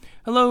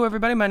Hello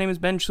everybody, my name is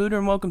Ben Schluter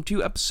and welcome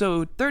to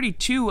episode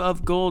 32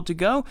 of Gold to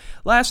Go.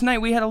 Last night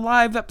we had a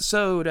live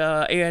episode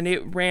and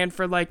it ran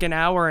for like an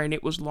hour and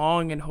it was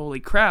long and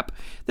holy crap.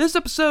 This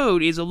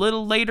episode is a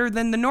little later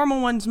than the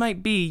normal ones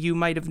might be. You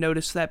might have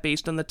noticed that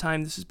based on the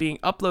time this is being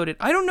uploaded.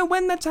 I don't know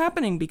when that's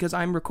happening because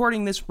I'm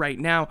recording this right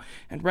now,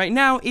 and right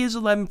now is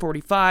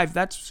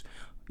 11:45.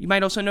 You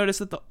might also notice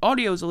that the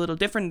audio is a little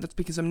different. That's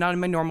because I'm not in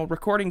my normal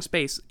recording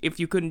space. If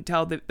you couldn't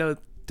tell that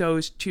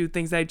those two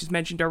things that I just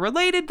mentioned are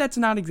related, that's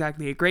not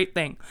exactly a great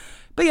thing.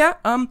 But yeah,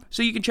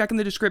 so you can check in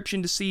the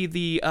description to see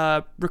the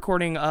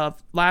recording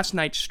of last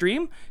night's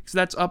stream, because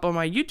that's up on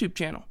my YouTube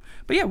channel.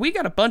 But yeah, we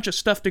got a bunch of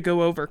stuff to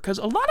go over, because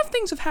a lot of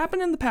things have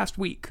happened in the past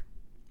week.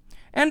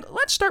 And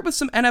let's start with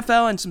some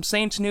NFL and some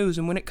Saints news,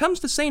 and when it comes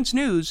to Saints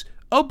news,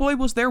 oh boy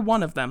was there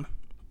one of them.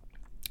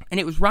 And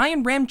it was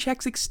Ryan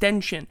Ramczyk's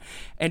extension,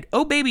 and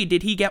oh baby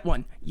did he get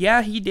one.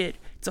 Yeah, he did.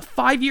 It's a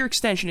 5-year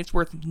extension. It's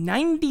worth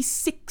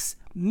 $96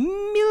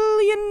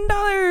 million.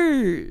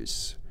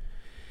 This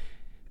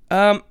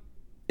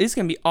is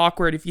going to be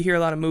awkward if you hear a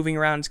lot of moving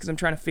around. It's because I'm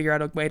trying to figure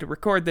out a way to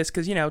record this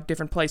because,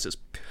 different places.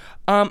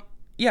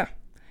 Yeah.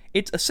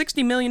 It's a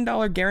 $60 million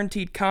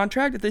guaranteed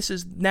contract. This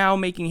is now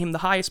making him the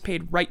highest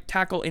paid right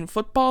tackle in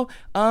football.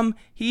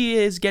 He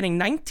is getting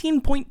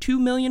 $19.2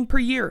 million per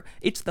year.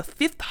 It's the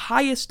fifth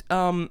highest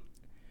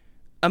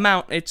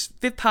amount. It's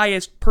fifth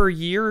highest per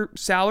year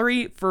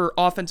salary for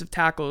offensive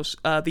tackles.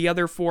 The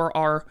other four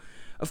are,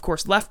 of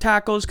course, left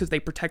tackles because they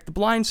protect the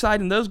blind side,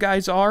 and those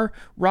guys are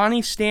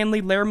Ronnie Stanley,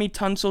 Laramie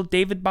Tunsil,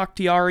 David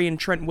Bakhtiari, and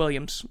Trent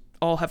Williams.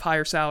 All have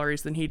higher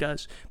salaries than he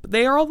does. But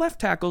they are all left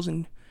tackles,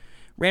 and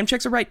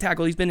Ramczyk's a right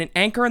tackle. He's been an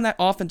anchor on that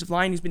offensive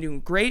line. He's been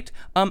doing great.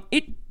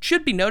 It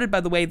should be noted,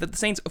 by the way, that the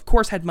Saints, of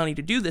course, had money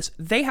to do this.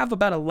 They have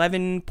about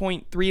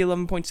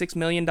 $11.6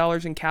 million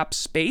in cap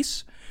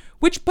space,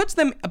 which puts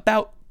them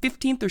about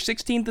 15th or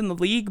 16th in the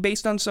league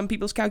based on some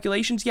people's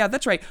calculations. Yeah,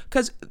 that's right,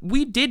 because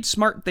we did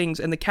smart things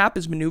and the cap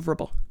is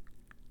maneuverable.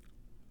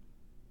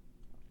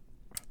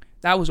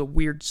 That was a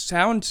weird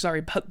sound. Sorry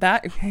about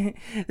that.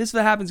 This is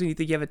what happens when you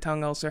think you have a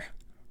tongue ulcer.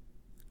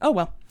 Oh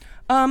well.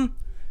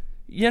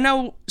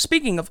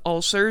 Speaking of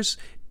ulcers,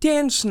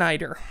 Dan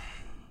Snyder.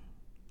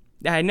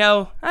 I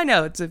know,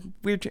 it's a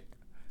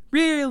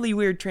really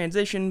weird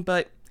transition,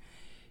 but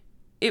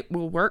it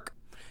will work.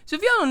 So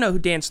if y'all don't know who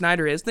Dan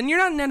Snyder is, then you're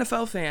not an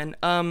NFL fan,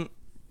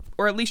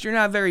 or at least you're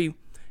not a very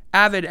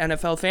avid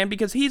NFL fan,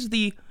 because he's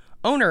the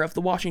owner of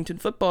the Washington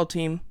football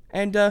team,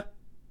 and,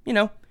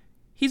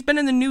 he's been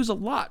in the news a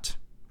lot.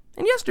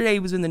 And yesterday he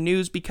was in the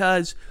news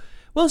because,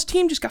 well, his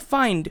team just got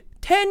fined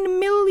 $10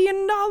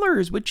 million,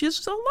 which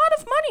is a lot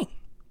of money.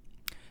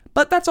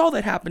 But that's all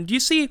that happened.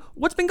 You see,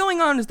 what's been going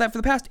on is that for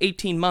the past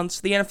 18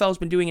 months, the NFL has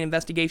been doing an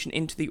investigation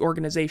into the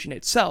organization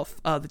itself,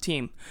 the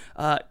team,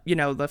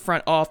 the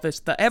front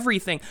office, the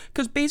everything,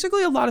 because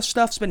basically a lot of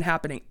stuff's been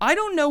happening. I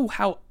don't know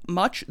how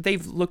much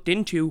they've looked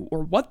into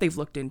or what they've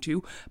looked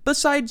into,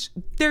 besides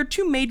there are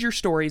two major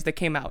stories that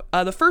came out.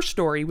 The first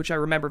story, which I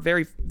remember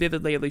very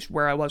vividly, at least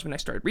where I was when I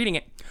started reading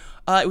it,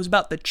 it was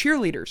about the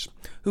cheerleaders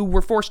who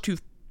were forced to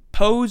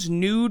pose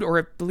nude, or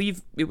I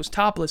believe it was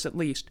topless at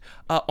least,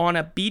 on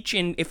a beach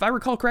in, if I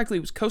recall correctly,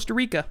 it was Costa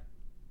Rica.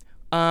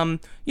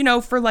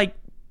 For like,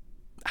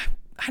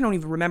 I don't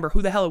even remember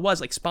who the hell it was,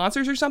 like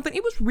sponsors or something.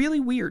 It was really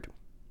weird.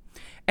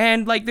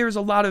 And like there was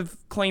a lot of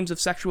claims of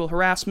sexual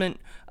harassment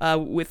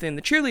within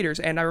the cheerleaders,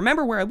 and I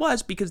remember where I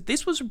was because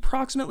this was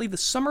approximately the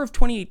summer of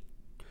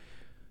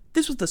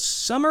This was the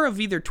summer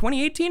of either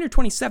 2018 or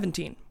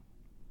 2017.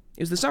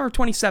 It was the summer of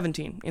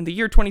 2017, in the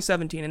year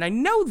 2017, and I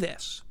know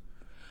this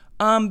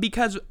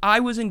because I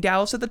was in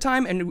Dallas at the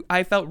time, and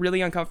I felt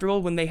really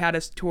uncomfortable when they had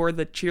us tour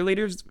the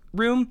cheerleaders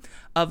room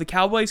of the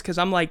Cowboys, because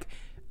I'm like,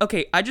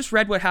 okay, I just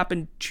read what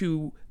happened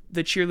to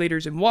the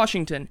cheerleaders in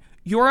Washington.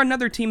 You're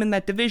another team in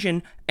that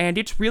division, and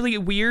it's really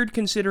weird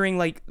considering,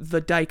 like,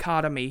 the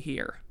dichotomy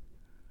here.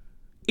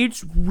 It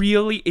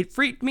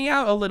freaked me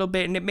out a little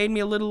bit, and it made me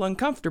a little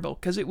uncomfortable,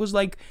 because it was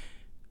like,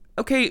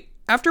 okay,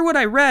 after what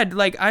I read,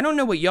 like, I don't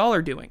know what y'all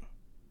are doing.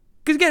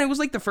 Because again, it was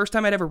like the first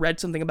time I'd ever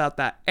read something about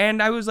that,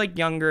 and I was like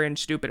younger and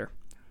stupider.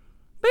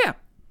 But yeah.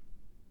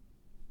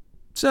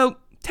 So,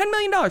 $10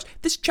 million.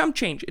 This chump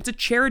change, it's a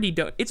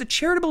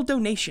charitable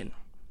donation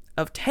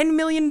of $10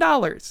 million.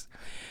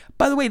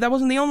 By the way, that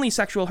wasn't the only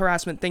sexual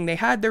harassment thing they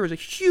had. There was a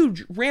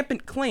huge,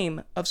 rampant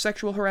claim of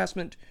sexual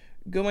harassment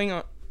going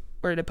on.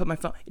 Where did I put my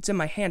phone? It's in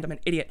my hand. I'm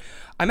an idiot.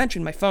 I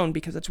mentioned my phone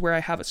because that's where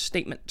I have a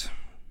statement.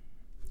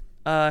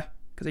 Because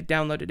I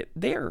downloaded it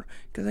there.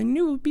 Because I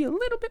knew it would be a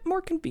little bit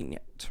more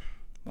convenient.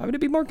 Why would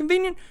it be more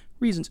convenient?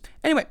 Reasons.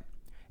 Anyway,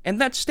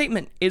 and that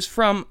statement is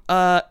from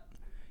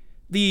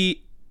the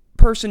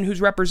person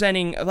who's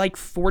representing like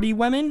 40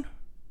 women.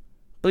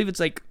 I believe it's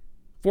like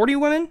 40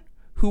 women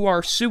who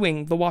are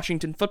suing the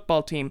Washington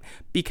football team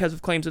because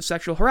of claims of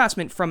sexual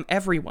harassment from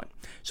everyone.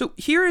 So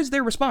here is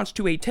their response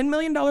to a $10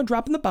 million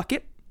drop in the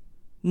bucket.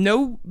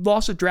 No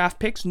loss of draft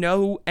picks,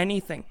 no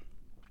anything.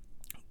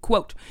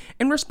 Quote,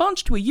 in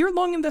response to a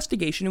year-long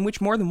investigation in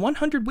which more than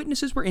 100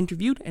 witnesses were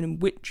interviewed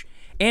and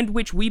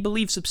which we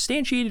believe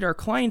substantiated our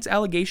client's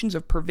allegations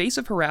of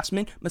pervasive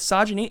harassment,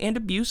 misogyny, and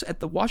abuse at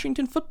the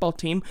Washington football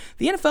team,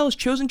 the NFL has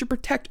chosen to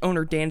protect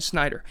owner Dan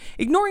Snyder.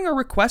 Ignoring our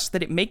request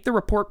that it make the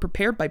report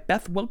prepared by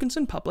Beth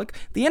Wilkinson public,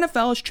 the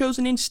NFL has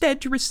chosen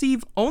instead to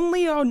receive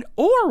only an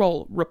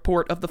oral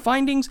report of the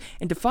findings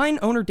and to fine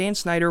owner Dan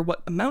Snyder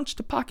what amounts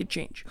to pocket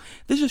change.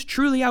 This is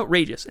truly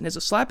outrageous and is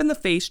a slap in the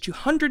face to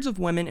hundreds of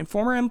women and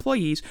former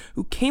employees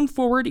who came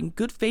forward in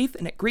good faith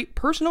and at great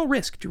personal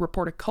risk to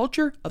report a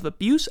culture of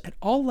abuse at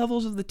all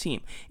levels of the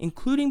team,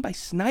 including by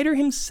Snyder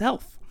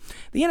himself.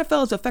 The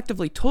NFL has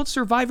effectively told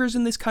survivors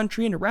in this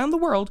country and around the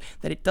world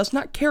that it does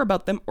not care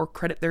about them or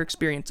credit their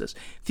experiences.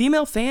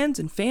 Female fans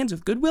and fans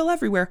of goodwill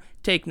everywhere,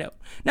 take note.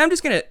 Now I'm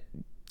just going to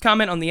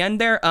comment on the end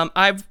there.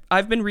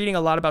 I've been reading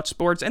a lot about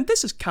sports, and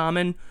this is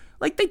common.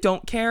 Like, they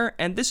don't care,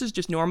 and this is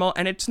just normal,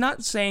 and it's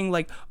not saying,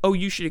 like, oh,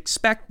 you should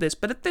expect this,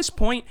 but at this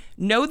point,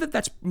 know that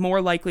that's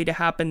more likely to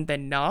happen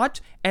than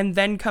not, and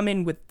then come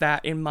in with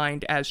that in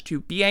mind as to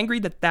be angry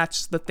that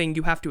that's the thing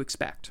you have to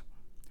expect.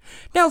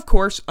 Now, of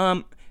course,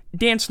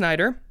 Dan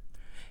Snyder,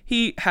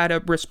 he had a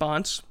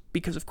response,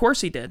 because of course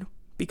he did,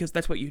 because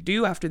that's what you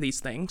do after these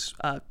things.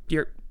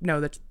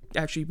 That's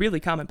actually really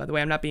common, by the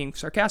way, I'm not being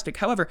sarcastic.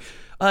 However,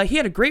 he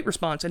had a great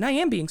response, and I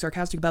am being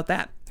sarcastic about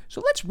that.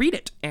 So let's read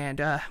it, and,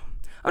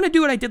 I'm going to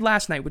do what I did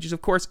last night, which is,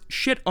 of course,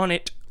 shit on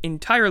it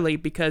entirely,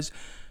 because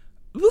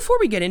before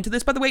we get into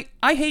this, by the way,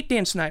 I hate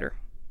Dan Snyder.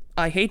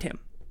 I hate him.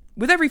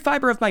 With every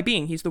fiber of my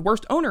being, he's the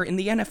worst owner in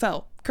the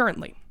NFL,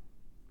 currently.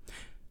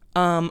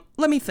 Let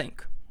me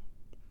think.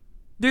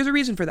 There's a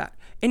reason for that,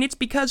 and it's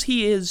because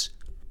he is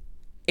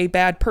a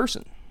bad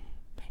person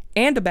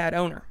and a bad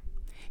owner.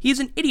 He is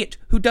an idiot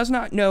who does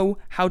not know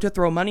how to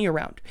throw money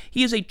around.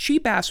 He is a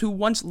cheap ass who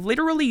once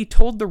literally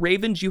told the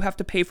Ravens you have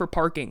to pay for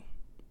parking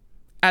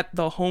at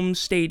the home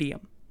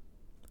stadium.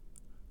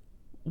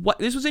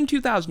 This was in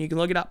 2000, you can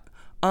look it up.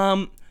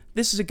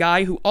 This is a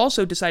guy who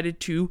also decided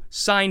to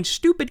sign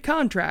stupid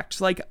contracts,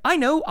 like, I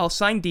know, I'll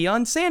sign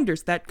Deion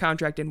Sanders, that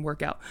contract didn't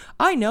work out.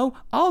 I know,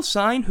 I'll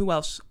sign, who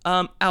else?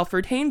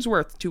 Alfred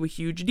Hainsworth to a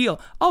huge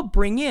deal. I'll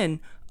bring in,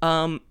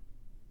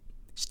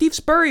 Steve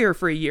Spurrier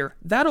for a year,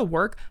 that'll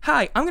work.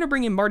 Hi, I'm gonna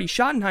bring in Marty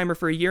Schottenheimer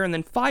for a year and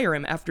then fire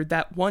him after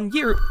that 1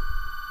 year.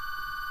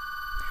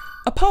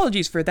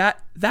 Apologies for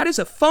that. That is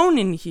a phone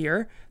in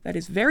here that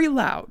is very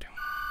loud.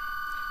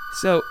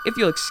 So, if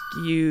you'll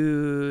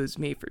excuse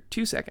me for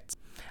 2 seconds.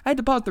 I had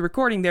to pause the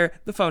recording there.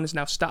 The phone is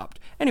now stopped.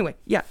 Anyway,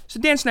 yeah.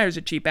 So Dan Snyder's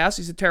a cheap ass.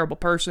 He's a terrible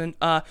person.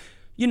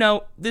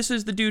 This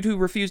is the dude who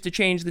refused to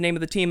change the name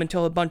of the team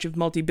until a bunch of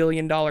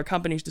multi-billion-dollar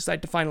companies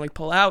decide to finally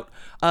pull out.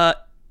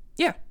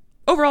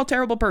 Overall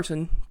terrible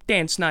person,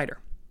 Dan Snyder.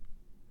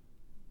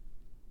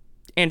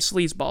 And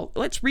sleazeball.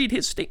 Let's read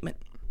his statement.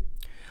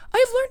 I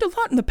have learned a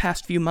lot in the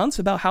past few months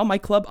about how my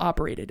club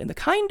operated and the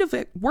kind of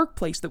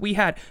workplace that we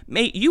had.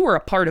 Mate, you were a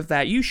part of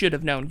that. You should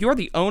have known. You're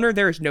the owner.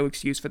 There is no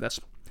excuse for this.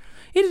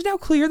 It is now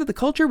clear that the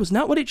culture was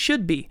not what it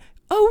should be.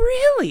 Oh,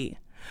 really?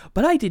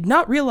 But I did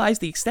not realize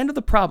the extent of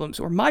the problems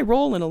or my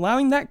role in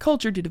allowing that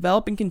culture to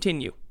develop and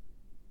continue.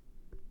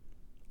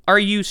 Are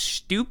you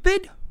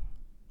stupid?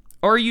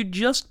 Or are you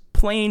just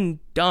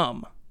plain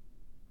dumb?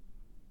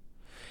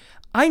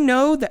 I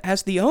know that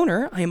as the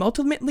owner, I am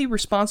ultimately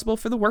responsible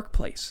for the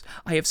workplace.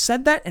 I have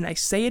said that and I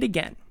say it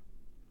again.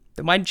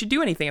 Then why didn't you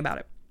do anything about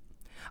it?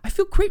 I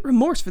feel great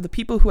remorse for the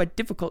people who had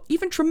difficult,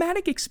 even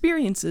traumatic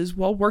experiences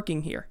while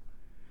working here.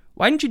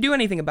 Why didn't you do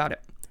anything about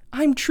it?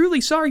 I'm truly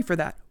sorry for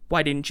that.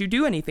 Why didn't you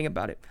do anything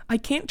about it? I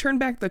can't turn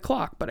back the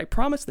clock, but I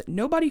promise that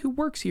nobody who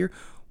works here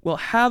will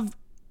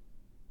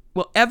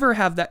ever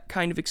have that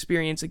kind of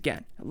experience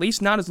again. At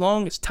least not as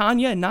long as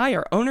Tanya and I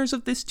are owners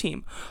of this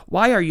team.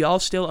 Why are y'all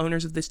still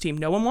owners of this team?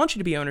 No one wants you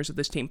to be owners of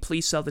this team.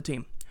 Please sell the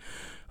team.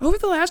 Over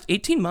the last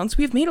 18 months,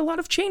 we have made a lot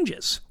of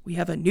changes. We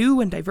have a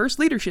new and diverse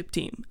leadership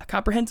team, a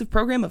comprehensive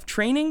program of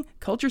training,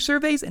 culture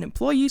surveys, and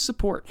employee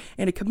support,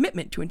 and a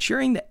commitment to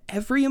ensuring that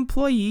every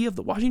employee of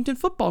the Washington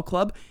Football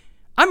Club,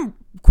 I'm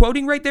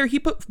quoting right there, he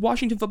put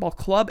Washington Football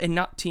Club and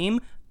not team.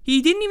 He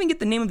didn't even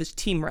get the name of his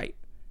team right.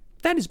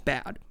 That is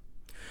bad.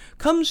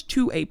 Comes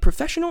to a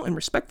professional and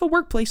respectful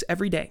workplace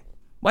every day.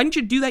 Why didn't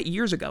you do that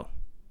years ago?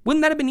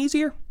 Wouldn't that have been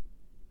easier?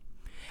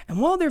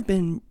 And while there's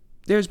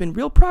been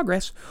real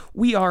progress,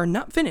 we are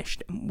not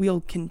finished, and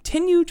we'll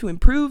continue to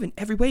improve in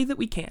every way that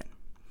we can.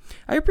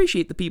 I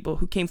appreciate the people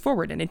who came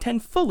forward and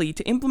intend fully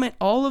to implement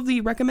all of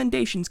the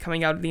recommendations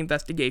coming out of the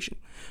investigation.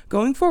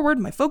 Going forward,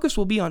 my focus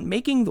will be on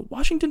making the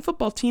Washington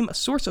football team a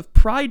source of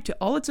pride to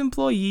all its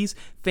employees,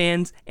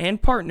 fans,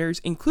 and partners,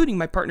 including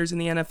my partners in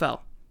the NFL.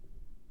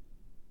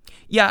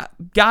 Yeah,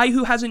 guy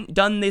who hasn't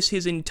done this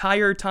his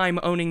entire time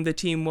owning the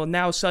team will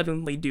now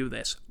suddenly do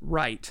this.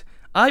 Right.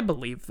 I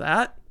believe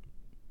that.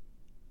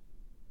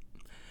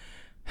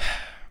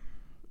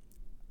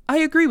 I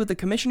agree with the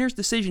Commissioner's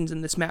decisions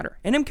in this matter,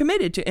 and am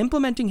committed to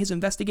implementing his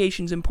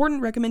investigation's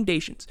important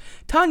recommendations.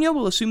 Tanya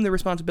will assume the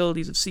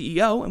responsibilities of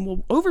CEO and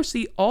will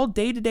oversee all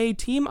day-to-day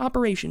team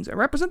operations and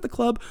represent the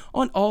club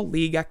on all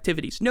league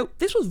activities. Note,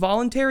 this was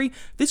voluntary.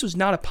 This was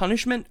not a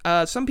punishment.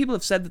 Some people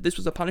have said that this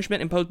was a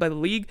punishment imposed by the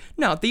league.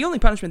 No, the only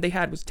punishment they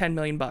had was $10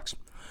 million.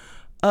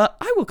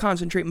 I will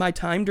concentrate my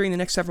time during the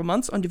next several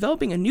months on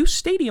developing a new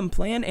stadium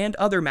plan and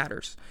other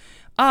matters.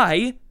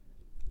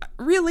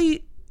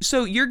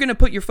 So you're going to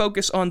put your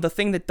focus on the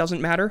thing that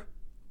doesn't matter?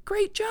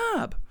 Great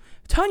job.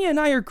 Tanya and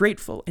I are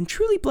grateful and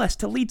truly blessed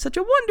to lead such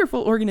a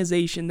wonderful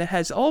organization that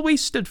has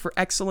always stood for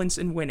excellence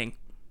in winning.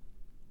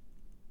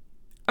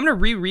 I'm going to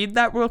reread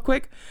that real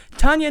quick.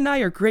 Tanya and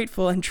I are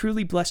grateful and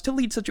truly blessed to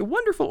lead such a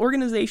wonderful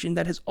organization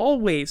that has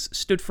always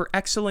stood for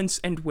excellence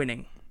and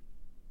winning.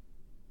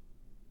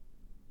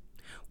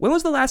 When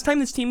was the last time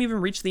this team even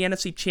reached the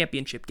NFC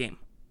Championship game?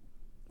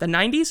 The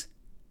 90s?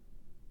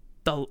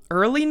 The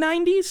early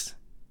 90s?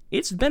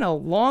 It's been a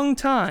long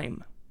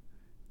time.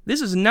 This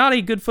is not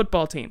a good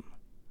football team.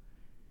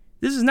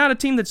 This is not a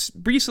team that's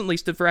recently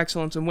stood for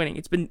excellence and winning.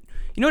 It's been,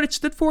 you know what it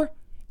stood for?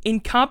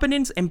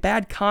 Incompetence and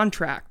bad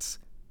contracts.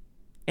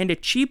 And a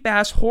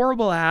cheap-ass,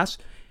 horrible-ass,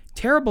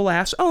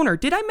 terrible-ass owner.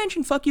 Did I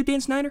mention fuck you,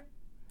 Dan Snyder?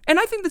 And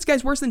I think this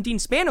guy's worse than Dean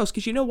Spanos,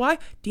 because you know why?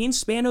 Dean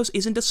Spanos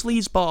isn't a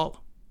sleazeball.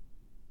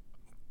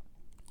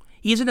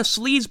 He isn't a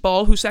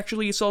sleazeball who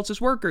sexually assaults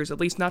his workers, at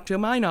least not to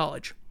my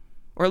knowledge.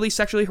 Or at least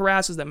sexually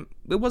harasses them.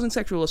 It wasn't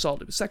sexual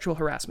assault, it was sexual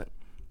harassment.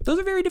 Those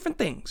are very different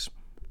things.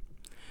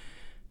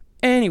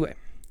 Anyway,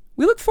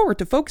 we look forward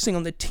to focusing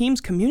on the team's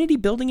community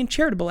building and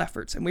charitable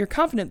efforts, and we are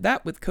confident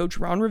that with Coach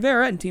Ron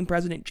Rivera and team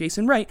president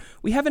Jason Wright,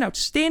 we have an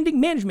outstanding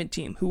management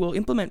team who will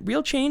implement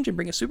real change and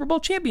bring a Super Bowl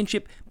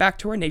championship back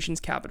to our nation's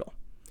capital.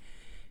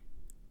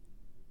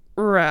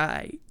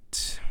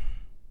 Right.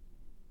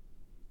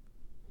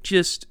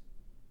 Just...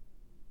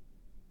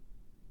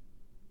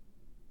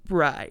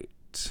 right.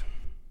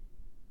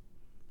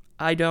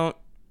 I don't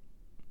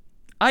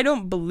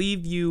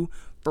believe you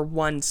for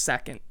 1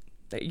 second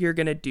that you're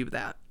going to do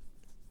that.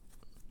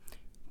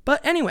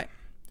 But anyway,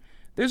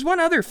 there's one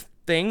other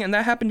thing, and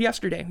that happened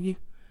yesterday.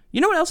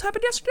 You know what else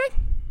happened yesterday?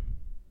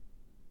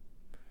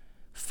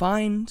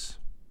 Fines.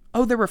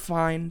 Oh, there were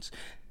fines.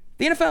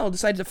 The NFL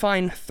decided to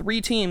fine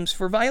 3 teams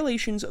for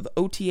violations of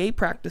OTA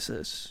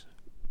practices.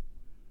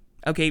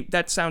 Okay,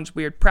 that sounds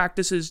weird.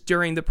 Practices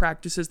during the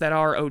practices that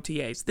are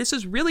OTAs. This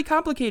is really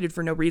complicated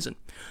for no reason.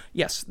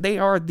 Yes, they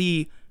are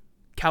the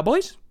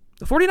Cowboys,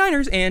 the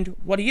 49ers, and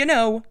what do you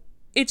know?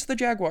 It's the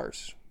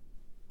Jaguars.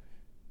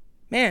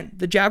 Man,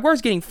 the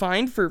Jaguars getting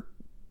fined for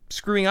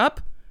screwing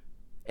up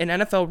an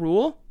NFL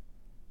rule?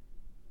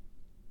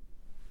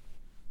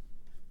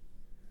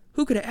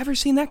 Who could have ever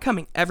seen that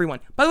coming? Everyone.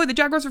 By the way, the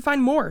Jaguars were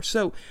fined more.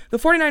 So the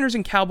 49ers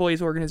and Cowboys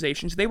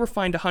organizations, they were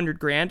fined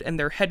 $100,000, and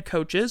their head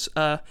coaches,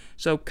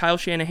 so Kyle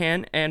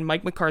Shanahan and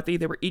Mike McCarthy,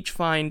 they were each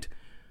fined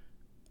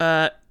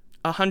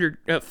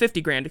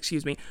 $50,000.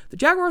 Excuse me. The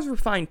Jaguars were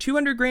fined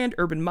 $200,000.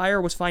 Urban Meyer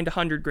was fined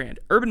 $100,000.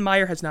 Urban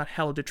Meyer has not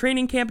held a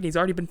training camp, and he's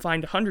already been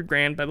fined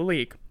 $100,000 by the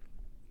league.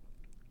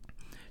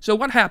 So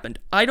what happened?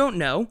 I don't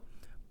know,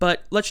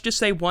 but let's just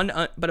say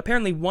but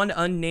apparently one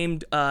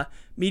unnamed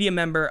media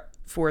member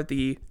for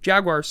the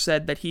Jaguars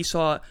said that he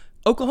saw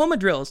Oklahoma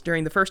drills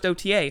during the first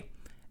OTA,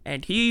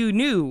 and he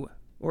knew,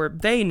 or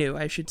they knew,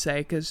 I should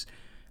say, because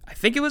I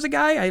think it was a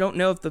guy. I don't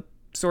know if the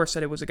source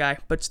said it was a guy,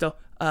 but still,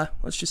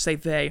 let's just say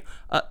they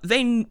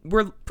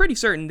were pretty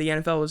certain the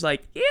NFL was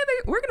like, yeah,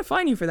 we're going to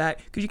fine you for that,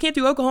 because you can't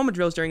do Oklahoma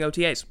drills during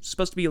OTAs. It's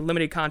supposed to be a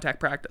limited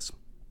contact practice.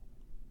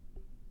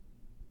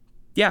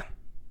 Yeah.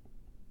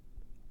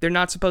 They're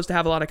not supposed to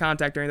have a lot of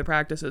contact during the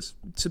practices.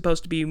 It's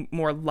supposed to be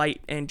more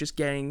light and just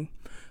getting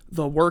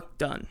the work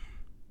done.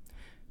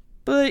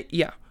 But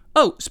yeah.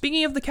 Oh,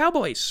 speaking of the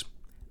Cowboys,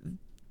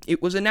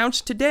 it was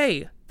announced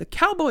today the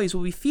Cowboys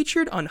will be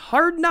featured on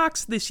Hard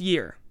Knocks this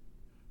year.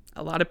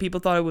 A lot of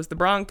people thought it was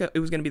going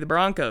to be the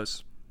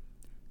Broncos.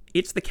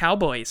 It's the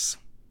Cowboys.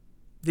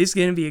 This is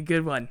going to be a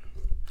good one.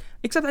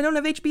 Except I don't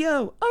have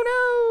HBO.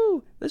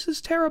 Oh no! This is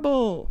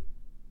terrible.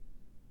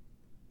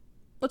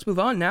 Let's move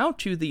on now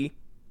to the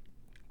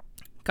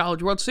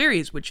College World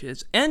Series, which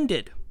has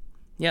ended.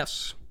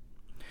 Yes.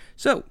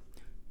 So,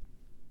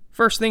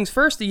 first things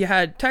first, you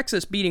had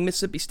Texas beating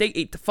Mississippi State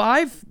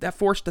 8-5. That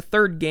forced a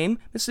third game.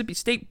 Mississippi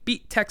State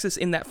beat Texas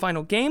in that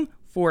final game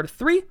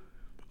 4-3.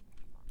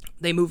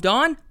 They moved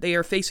on.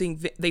 They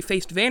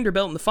faced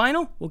Vanderbilt in the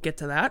final. We'll get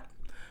to that.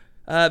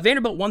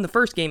 Vanderbilt won the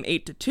first game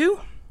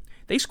 8-2.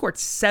 They scored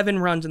 7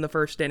 runs in the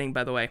first inning,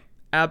 by the way.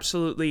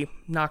 Absolutely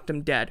knocked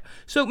them dead.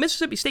 So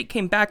Mississippi State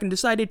came back and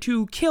decided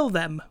to kill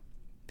them.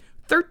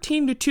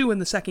 13-2 in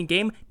the second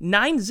game,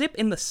 9-zip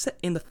in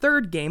the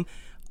third game.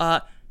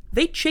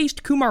 They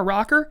chased Kumar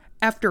Rocker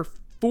after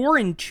 4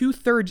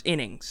 2/3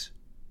 innings.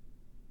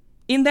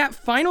 In that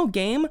final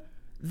game,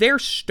 their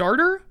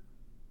starter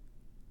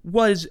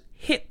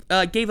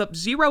gave up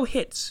 0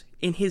 hits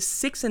in his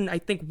 6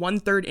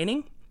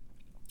 1/3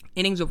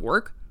 innings of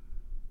work.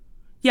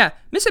 Yeah,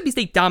 Mississippi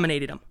State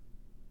dominated them.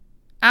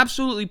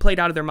 Absolutely played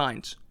out of their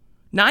minds.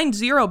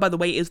 9-0, by the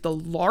way, is the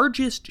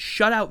largest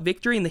shutout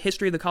victory in the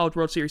history of the College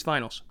World Series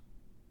Finals.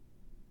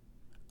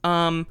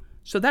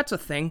 So that's a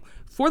thing.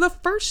 For the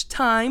first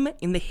time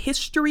in the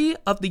history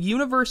of the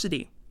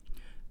university,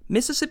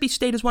 Mississippi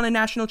State has won a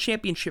national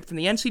championship from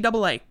the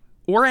NCAA,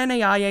 or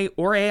NAIA,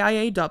 or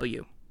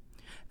AIAW.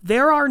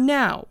 There are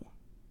now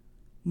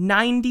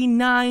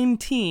 99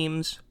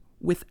 teams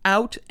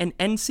without an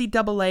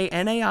NCAA,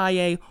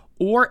 NAIA,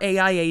 or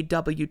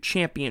AIAW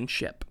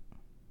championship.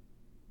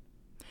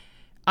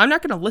 I'm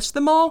not going to list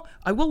them all.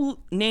 I will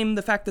name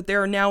the fact that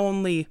there are now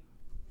only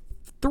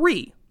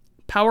 3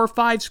 Power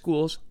 5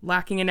 schools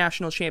lacking a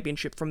national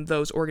championship from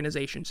those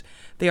organizations.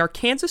 They are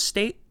Kansas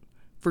State,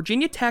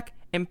 Virginia Tech,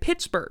 and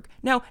Pittsburgh.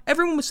 Now,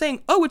 everyone was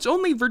saying, oh, it's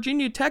only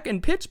Virginia Tech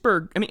and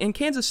and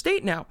Kansas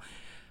State now.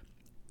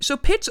 So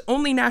Pitt's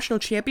only national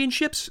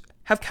championships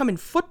have come in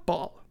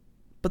football,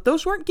 but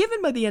those weren't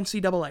given by the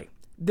NCAA.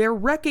 They're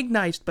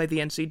recognized by the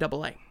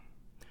NCAA.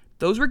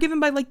 Those were given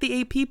by like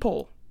the AP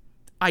poll.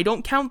 I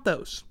don't count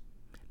those.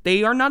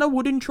 They are not a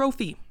wooden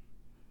trophy.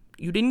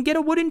 You didn't get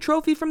a wooden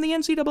trophy from the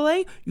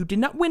NCAA. You did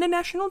not win a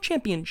national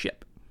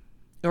championship.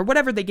 Or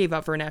whatever they gave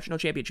out for a national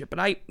championship.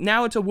 But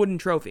now it's a wooden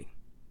trophy.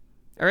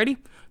 Alrighty?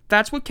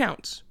 That's what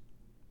counts.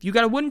 If you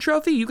got a wooden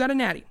trophy, you got a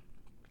natty.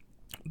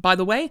 By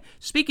the way,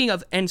 speaking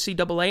of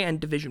NCAA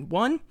and Division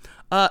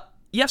I,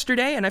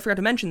 yesterday, and I forgot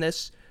to mention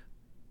this,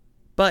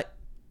 but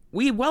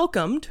we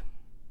welcomed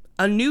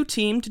a new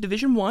team to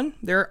Division I.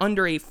 They're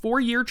under a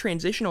 4-year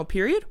transitional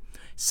period.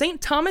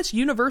 St. Thomas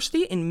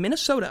University in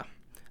Minnesota.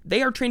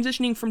 They are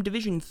transitioning from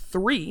Division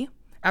III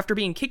after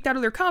being kicked out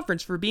of their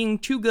conference for being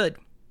too good. At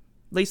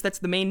least that's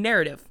the main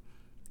narrative.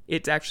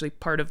 It's actually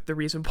part of the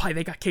reason why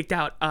they got kicked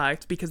out.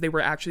 It's because they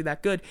were actually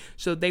that good.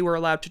 So they were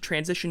allowed to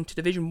transition to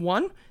Division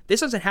I. This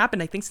hasn't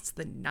happened, I think, since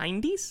the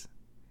 90s.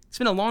 It's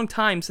been a long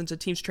time since a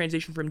team's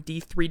transitioned from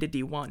D3 to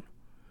D1.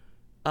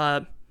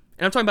 And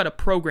I'm talking about a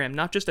program,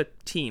 not just a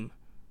team.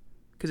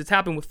 Because it's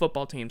happened with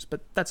football teams,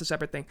 but that's a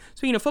separate thing.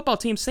 Speaking of football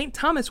teams, St.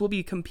 Thomas will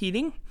be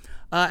competing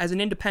as an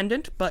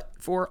independent, but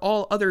for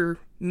all other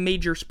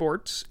major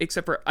sports,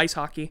 except for ice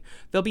hockey,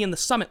 they'll be in the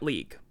Summit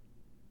League.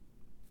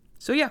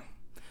 So yeah,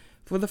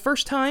 for the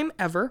first time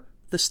ever,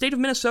 the state of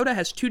Minnesota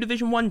has 2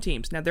 Division I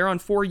teams. Now, they're on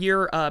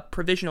 4-year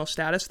provisional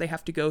status. They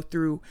have to go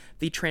through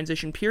the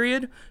transition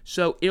period,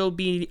 so it'll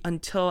be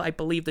until, I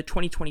believe, the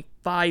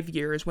 2025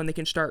 year is when they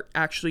can start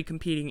actually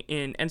competing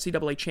in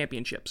NCAA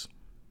championships.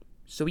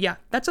 So yeah,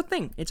 that's a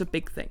thing. It's a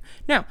big thing.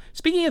 Now,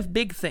 speaking of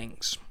big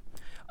things,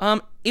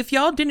 if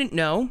y'all didn't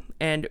know,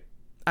 and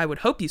I would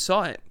hope you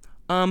saw it,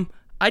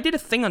 I did a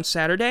thing on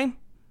Saturday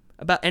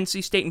about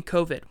NC State and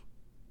COVID.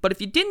 But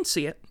if you didn't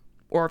see it,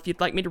 or if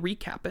you'd like me to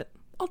recap it,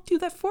 I'll do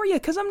that for you,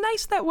 because I'm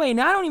nice that way.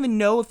 Now, I don't even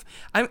know if...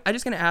 I'm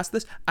just going to ask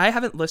this. I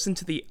haven't listened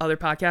to the other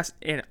podcast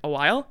in a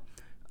while.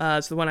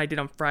 It's the one I did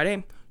on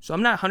Friday. So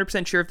I'm not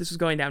 100% sure if this is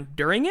going down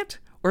during it,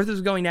 or if this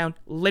is going down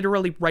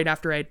literally right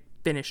after I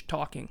finished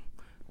talking.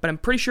 But I'm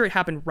pretty sure it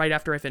happened right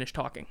after I finished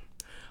talking.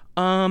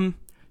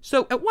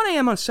 So at 1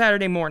 a.m. on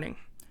Saturday morning,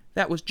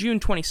 that was June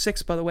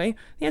 26th, by the way,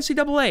 the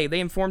NCAA, they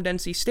informed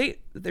NC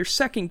State that their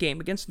second game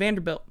against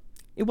Vanderbilt,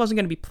 it wasn't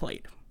going to be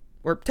played.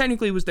 Or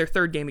technically it was their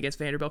third game against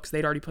Vanderbilt, because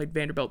they'd already played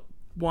Vanderbilt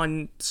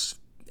once,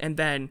 and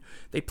then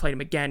they played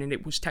them again, and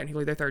it was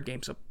technically their third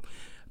game. So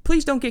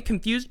please don't get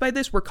confused by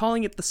this. We're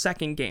calling it the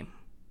second game.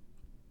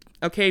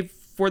 Okay,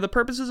 for the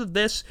purposes of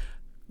this,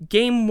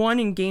 Game 1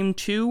 and Game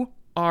 2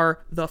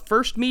 are the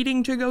first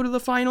meeting to go to the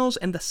finals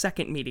and the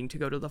second meeting to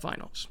go to the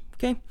finals,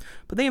 okay?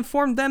 But they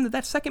informed them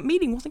that second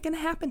meeting wasn't going to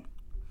happen.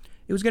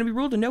 It was going to be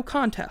ruled a no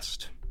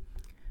contest.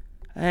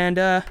 And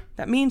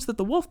that means that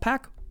the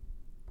Wolfpack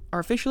are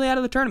officially out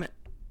of the tournament.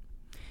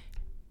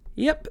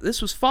 Yep,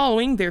 this was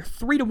following their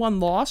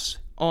 3-1 loss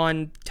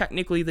on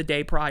technically the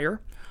day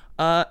prior,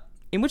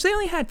 in which they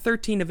only had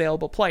 13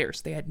 available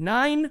players. They had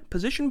 9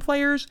 position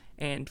players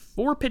and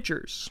 4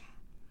 pitchers.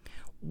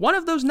 One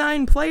of those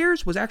 9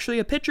 players was actually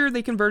a pitcher.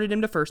 They converted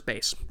him to first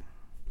base.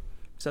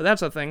 So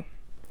that's a thing.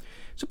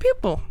 So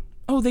people,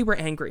 they were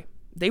angry.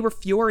 They were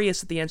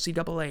furious at the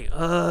NCAA.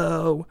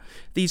 Oh,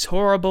 this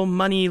horrible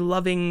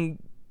money-loving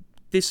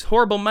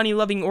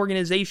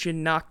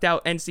organization knocked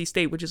out NC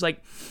State, which is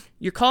like,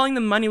 you're calling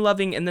them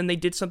money-loving, and then they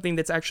did something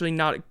that's actually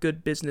not a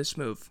good business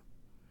move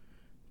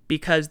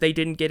because they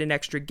didn't get an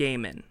extra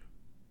game in.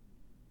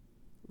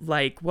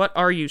 Like, what,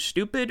 are you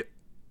stupid?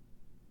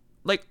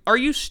 Like, are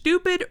you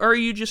stupid, or are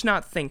you just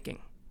not thinking?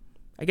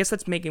 I guess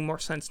that's making more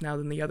sense now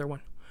than the other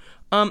one.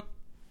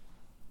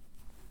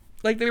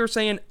 Like they were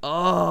saying,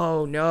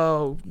 oh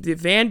no, the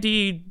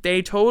Vandy,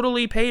 they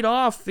totally paid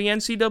off the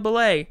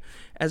NCAA,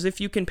 as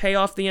if you can pay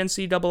off the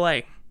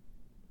NCAA.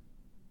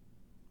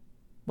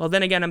 Well,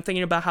 then again, I'm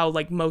thinking about how,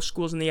 like, most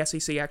schools in the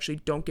SEC actually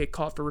don't get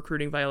caught for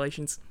recruiting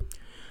violations.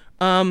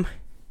 Then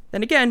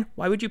again,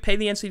 why would you pay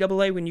the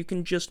NCAA when you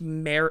can just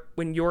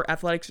when your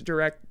athletics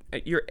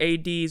your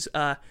AD's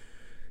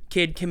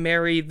kid can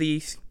marry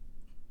the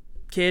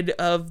kid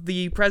of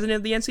the president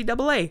of the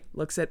NCAA?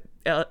 Looks at,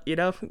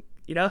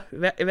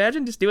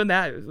 imagine just doing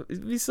that.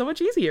 It'd be so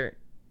much easier.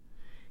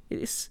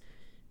 It's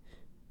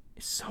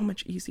It's so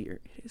much easier.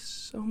 It is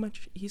so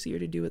much easier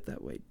to do it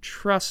that way.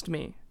 Trust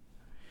me.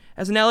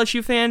 As an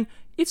LSU fan,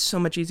 it's so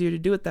much easier to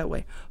do it that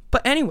way.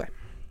 But anyway.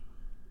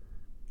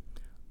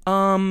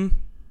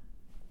 Yeah.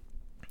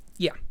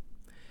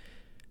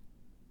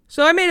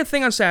 So I made a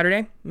thing on Saturday.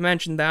 I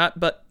mentioned that,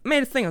 but I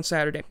made a thing on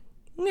Saturday.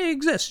 It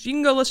exists. You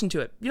can go listen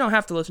to it. You don't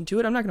have to listen to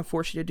it. I'm not going to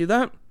force you to do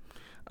that.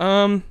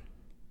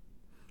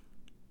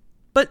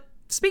 But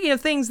speaking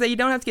of things that you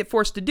don't have to get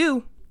forced to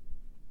do,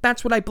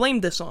 that's what I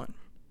blamed this on.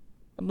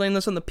 I blame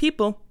this on the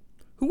people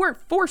who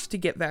weren't forced to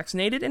get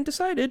vaccinated and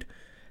decided,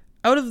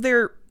 out of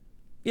their,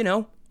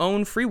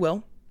 own free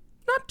will,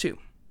 not to.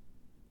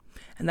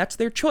 And that's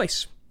their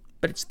choice.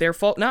 But it's their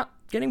fault not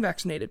getting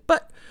vaccinated.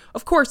 But,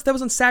 of course, that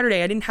was on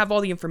Saturday. I didn't have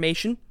all the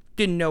information.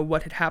 Didn't know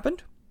what had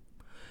happened.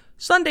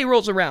 Sunday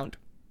rolls around.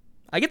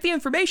 I get the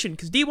information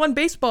because D1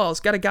 Baseball's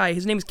got a guy.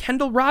 His name is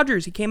Kendall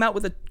Rogers. He came out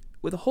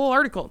with a whole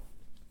article.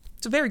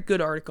 It's a very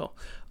good article.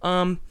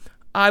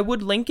 I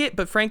would link it,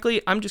 but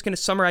frankly, I'm just going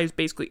to summarize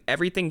basically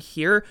everything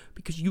here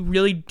because you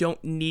really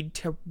don't need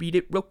to read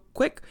it real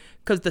quick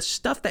because the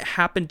stuff that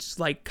happens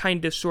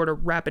kind of sort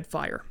of rapid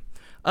fire.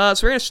 So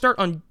we're going to start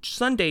on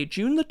Sunday,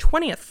 June the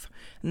 20th,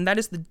 and that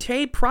is the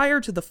day prior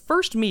to the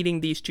first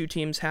meeting these two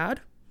teams had,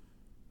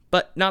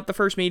 but not the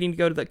first meeting to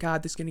go to the,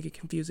 God, this is going to get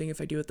confusing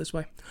if I do it this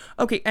way.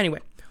 Okay, anyway,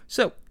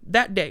 so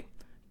that day,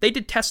 they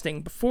did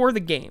testing before the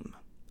game,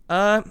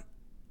 and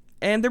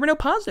there were no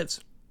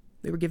positives.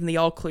 They were given the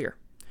all clear.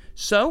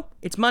 So,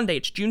 it's Monday,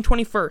 it's June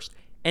 21st.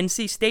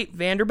 NC State,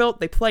 Vanderbilt,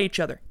 they play each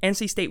other.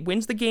 NC State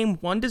wins the game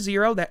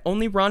 1-0. That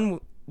only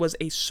run was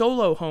a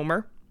solo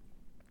homer.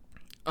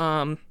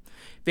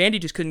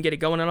 Vandy just couldn't get it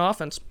going on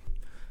offense.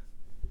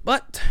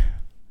 But,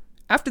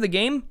 after the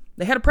game,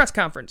 they had a press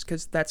conference,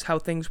 because that's how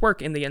things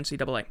work in the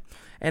NCAA.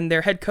 And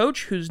their head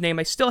coach, whose name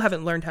I still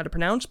haven't learned how to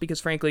pronounce,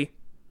 because frankly,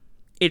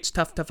 it's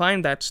tough to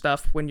find that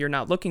stuff when you're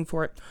not looking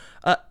for it.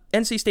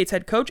 NC State's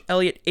head coach,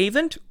 Elliot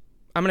Avent,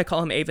 I'm going to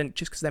call him Avent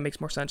just because that makes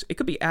more sense. It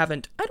could be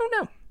Avent. I don't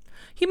know.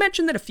 He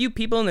mentioned that a few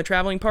people in the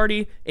traveling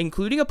party,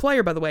 including a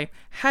player, by the way,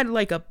 had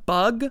a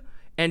bug.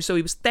 And so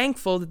he was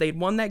thankful that they'd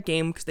won that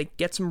game because they'd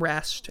get some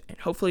rest. And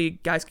hopefully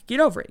guys could get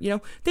over it. They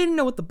didn't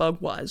know what the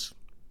bug was.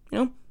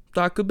 Thought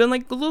it could have been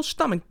the little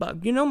stomach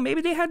bug.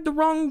 Maybe they had the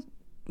wrong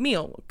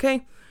meal,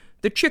 okay?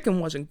 The chicken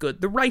wasn't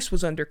good. The rice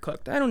was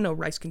undercooked. I don't know.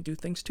 Rice can do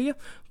things to you.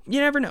 You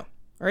never know.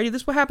 Alrighty,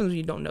 this is what happens when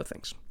you don't know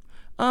things.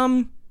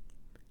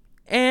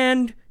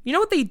 And you know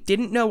what they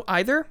didn't know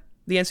either?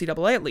 The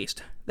NCAA, at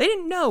least. They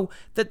didn't know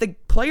that the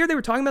player they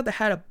were talking about that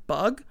had a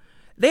bug,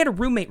 they had a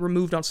roommate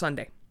removed on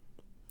Sunday.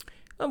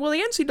 Well,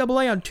 the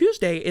NCAA on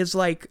Tuesday is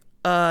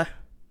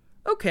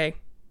okay,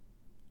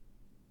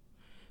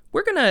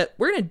 we're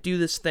gonna do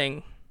this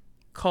thing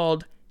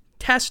called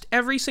test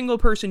every single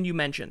person you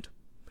mentioned.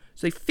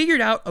 So they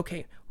figured out,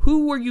 okay,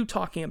 who were you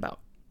talking about?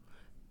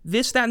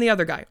 This, that, and the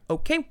other guy.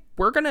 Okay,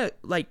 we're gonna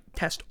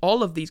test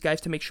all of these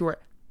guys to make sure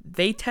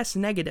they test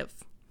negative.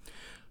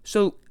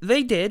 So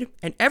they did,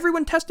 and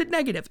everyone tested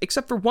negative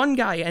except for one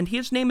guy, and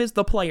his name is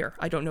the player.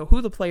 I don't know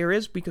who the player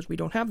is because we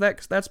don't have that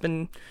because that's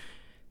been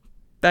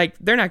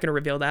they're not going to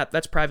reveal that.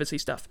 That's privacy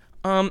stuff.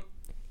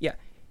 Yeah.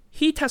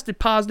 He tested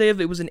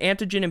positive. It was an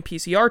antigen and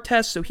PCR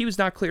test, so he was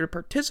not clear to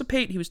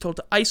participate. He was told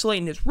to isolate,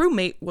 and his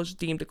roommate was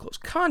deemed a close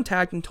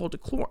contact and told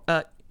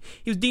to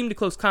he was deemed a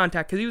close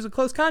contact because he was a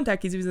close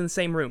contact because he was in the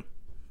same room.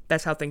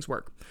 That's how things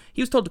work.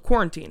 He was told to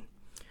quarantine.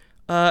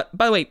 By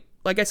the way,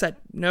 like I said,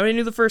 nobody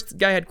knew the first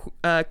guy had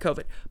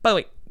COVID. By the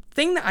way,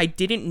 thing that I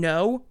didn't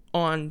know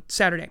on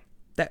Saturday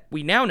that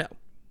we now know,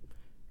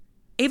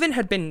 Avent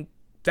had been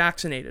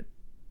vaccinated.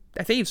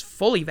 I think he was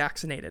fully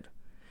vaccinated.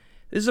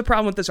 This is a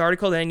problem with this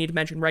article that I need to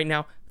mention right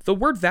now. The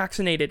word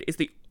vaccinated is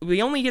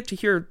we only get to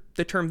hear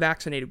the term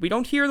vaccinated. We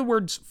don't hear the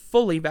words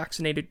fully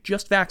vaccinated,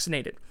 just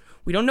vaccinated.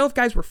 We don't know if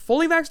guys were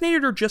fully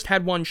vaccinated or just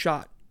had one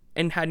shot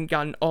and hadn't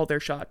gotten all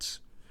their shots.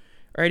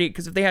 Alrighty,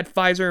 because if they had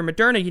Pfizer or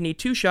Moderna, you need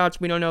 2 shots.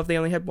 We don't know if they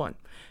only had 1.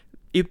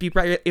 It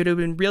would have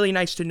been really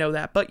nice to know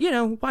that. But,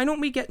 why don't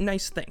we get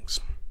nice things?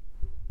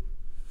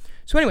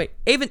 So anyway,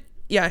 Avent,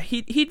 yeah,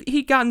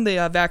 he'd gotten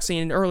the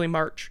vaccine in early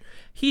March.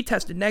 He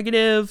tested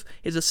negative.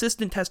 His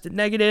assistant tested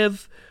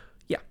negative.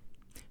 Yeah.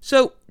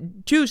 So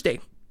Tuesday,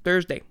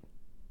 Wednesday,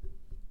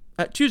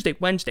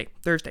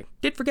 Thursday.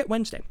 Did forget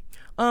Wednesday.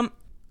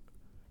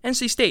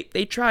 NC State,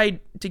 they tried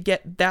to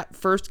get that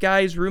first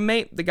guy's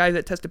roommate, the guy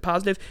that tested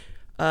positive.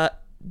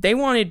 They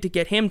wanted to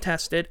get him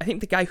tested. I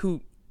think the guy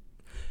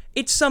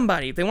it's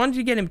somebody. They wanted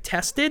to get him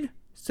tested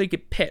so he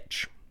could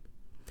pitch.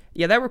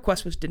 Yeah, that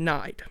request was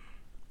denied.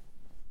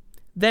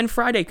 Then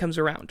Friday comes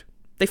around.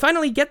 They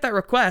finally get that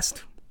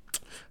request.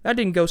 That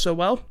didn't go so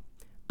well.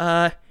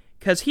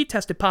 Because he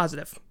tested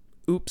positive.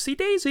 Oopsie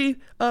daisy.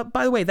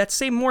 By the way, that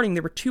same morning,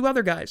 there were 2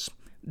 other guys.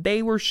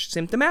 They were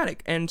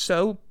symptomatic. And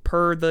so,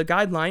 per the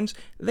guidelines,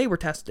 they were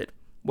tested.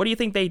 What do you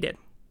think they did?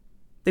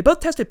 They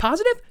both tested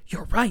positive?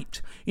 You're right.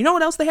 You know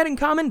what else they had in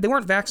common? They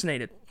weren't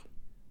vaccinated.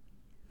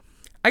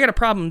 I got a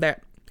problem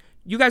there.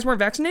 You guys weren't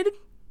vaccinated?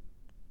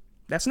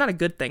 That's not a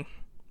good thing.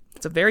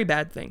 It's a very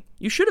bad thing.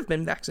 You should have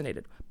been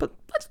vaccinated. But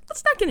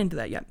let's not get into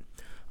that yet.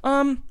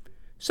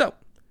 So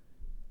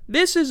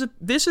this is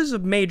a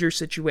major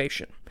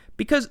situation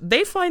because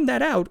they find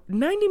that out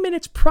 90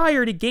 minutes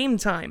prior to game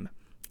time,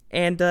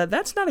 and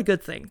that's not a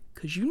good thing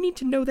because you need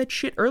to know that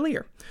shit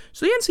earlier.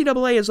 So the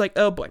NCAA is like,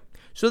 oh boy.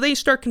 So they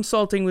start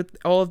consulting with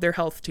all of their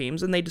health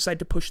teams, and they decide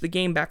to push the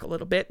game back a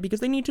little bit because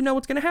they need to know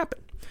what's going to happen.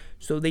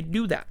 So they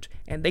do that,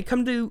 and they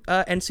come to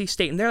NC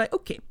State, and they're like,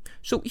 okay,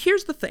 so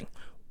here's the thing.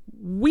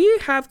 We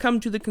have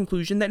come to the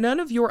conclusion that none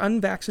of your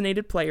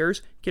unvaccinated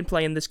players can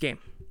play in this game.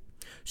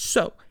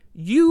 So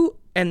you,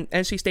 and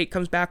NC State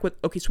comes back with,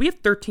 okay, so we have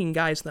 13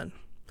 guys then.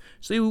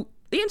 So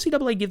the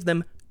NCAA gives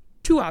them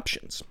two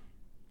options.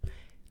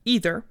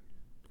 Either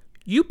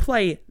you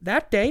play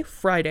that day,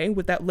 Friday,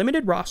 with that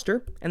limited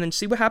roster, and then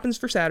see what happens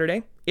for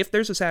Saturday, if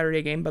there's a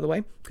Saturday game, by the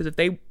way, because if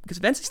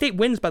NC State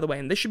wins, by the way,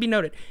 and this should be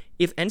noted,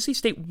 if NC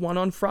State won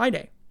on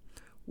Friday,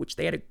 which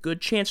they had a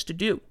good chance to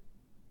do,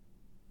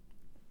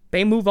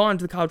 they move on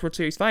to the College World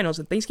Series Finals,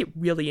 and things get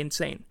really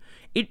insane.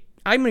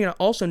 I'm going to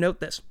also note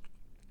this.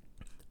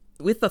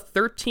 With the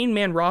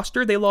 13-man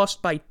roster, they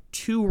lost by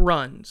 2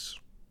 runs.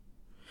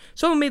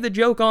 Someone made the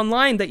joke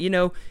online that,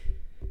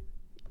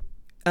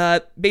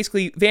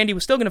 basically, Vandy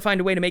was still going to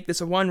find a way to make this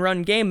a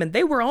 1-run game, and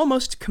they were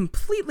almost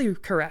completely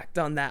correct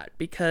on that,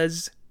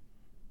 because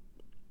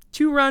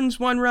 2 runs,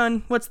 1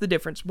 run, what's the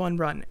difference? 1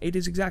 run. It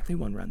is exactly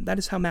 1 run. That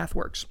is how math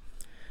works.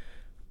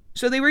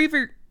 So they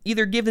were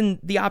either given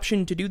the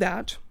option to do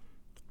that,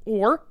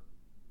 or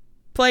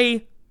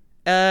play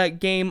a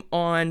game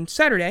on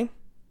Saturday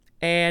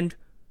and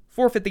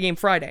forfeit the game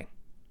Friday.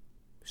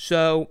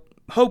 So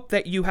hope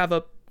that you have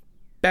a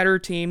better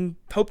team,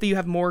 hope that you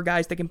have more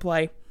guys that can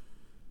play.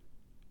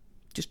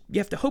 You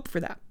have to hope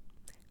for that.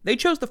 They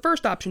chose the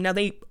first option. Now,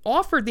 they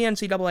offered the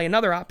NCAA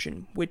another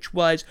option, which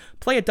was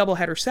play a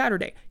doubleheader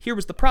Saturday. Here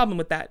was the problem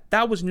with that.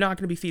 That was not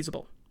going to be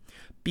feasible.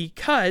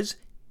 Because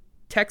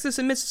Texas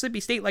and Mississippi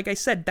State, like I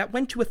said, that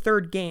went to a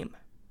third game.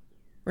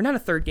 Or not a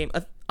third game,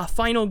 a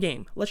final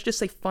game. Let's just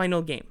say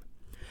final game.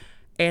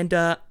 And,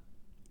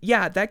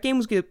 that game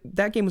was good.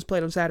 That game was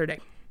played on Saturday.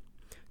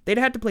 They'd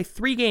had to play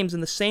 3 games in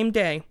the same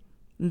day,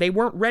 and they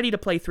weren't ready to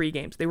play 3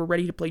 games. They were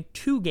ready to play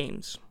 2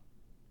 games.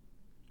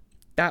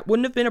 That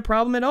wouldn't have been a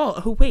problem at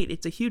all. Oh, wait,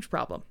 it's a huge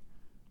problem.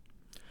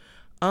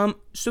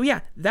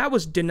 That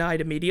was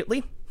denied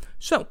immediately.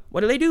 So,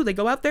 what do? They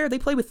go out there, they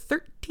play with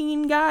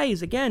 13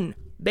 guys. Again,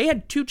 they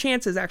had 2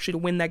 chances actually to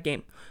win that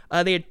game.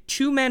 They had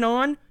 2 men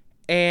on,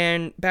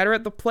 and batter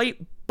at the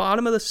plate,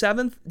 bottom of the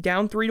 7th,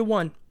 down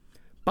 3-1.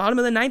 Bottom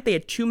of the 9th, they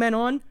had 2 men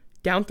on,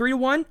 down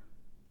 3-1.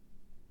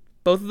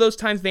 Both of those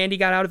times, Vandy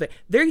got out of it.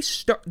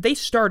 They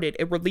started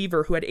a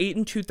reliever who had 8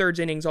 2/3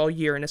 innings all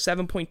year and a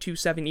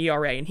 7.27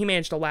 ERA, and he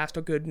managed to last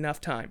a good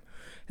enough time.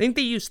 I think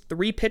they used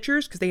 3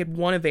 pitchers because they had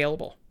 1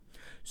 available.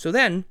 So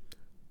then,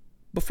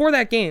 before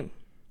that game,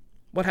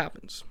 what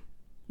happens?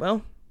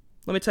 Well,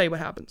 let me tell you what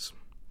happens.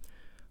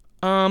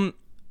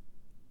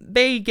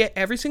 They get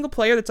every single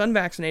player that's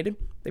unvaccinated.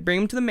 They bring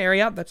them to the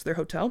Marriott, that's their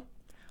hotel,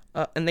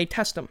 and they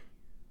test them.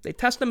 They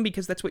test them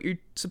because that's what you're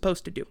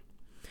supposed to do.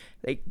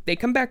 They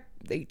come back,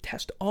 they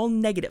test all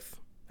negative.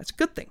 That's a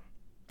good thing.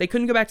 They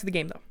couldn't go back to the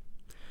game, though.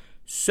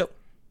 So,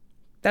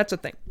 that's a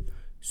thing.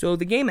 So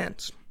the game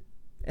ends.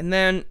 And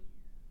then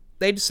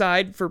they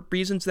decide, for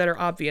reasons that are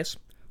obvious,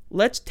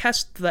 let's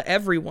test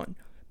everyone.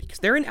 Because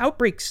they're in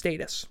outbreak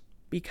status.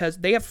 Because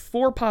they have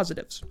 4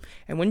 positives.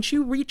 And once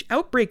you reach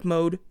outbreak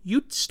mode,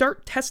 you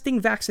start testing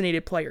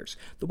vaccinated players.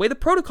 The way the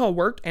protocol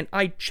worked, and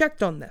I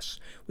checked on this,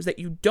 was that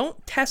you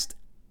don't test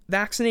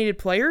vaccinated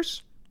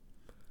players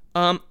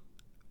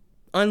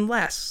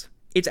unless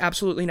it's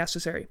absolutely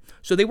necessary.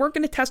 So they weren't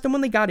going to test them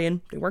when they got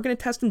in. They weren't going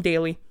to test them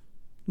daily.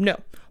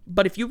 No.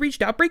 But if you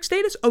reached outbreak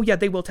status, oh yeah,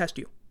 they will test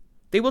you.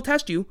 They will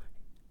test you.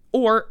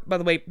 Or, by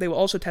the way, they will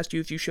also test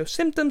you if you show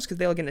symptoms, because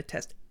they're going to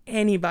test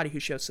anybody who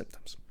shows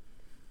symptoms.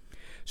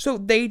 So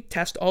they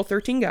test all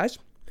 13 guys.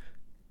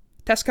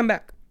 Tests come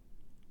back.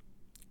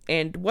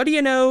 And what do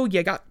you know?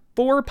 You got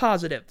 4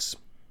 positives.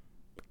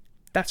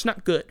 That's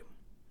not good.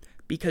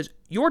 Because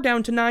you're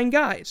down to 9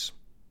 guys.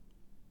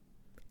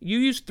 You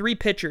use 3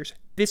 pitchers.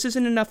 This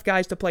isn't enough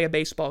guys to play a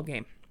baseball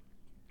game.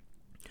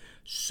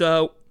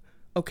 So,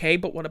 okay,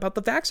 but what about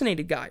the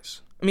vaccinated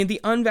guys? I mean, the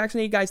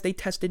unvaccinated guys, they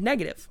tested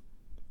negative.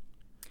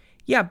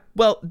 Yeah,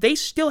 well, they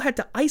still had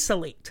to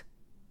isolate.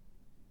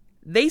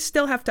 They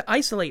still have to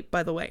isolate,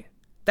 by the way.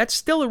 That's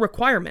still a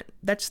requirement.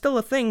 That's still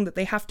a thing that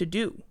they have to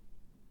do.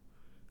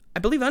 I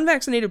believe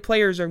unvaccinated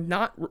players are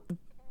not,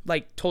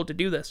 told to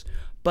do this.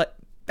 But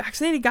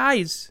vaccinated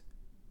guys,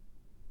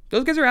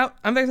 those guys are out.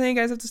 Unvaccinated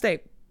guys have to stay.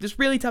 It's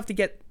really tough to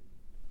get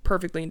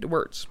perfectly into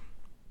words.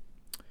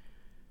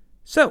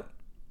 So,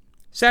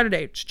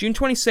 Saturday, it's June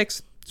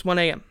 26th, it's 1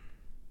 a.m.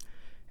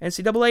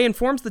 NCAA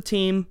informs the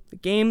team the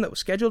game that was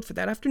scheduled for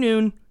that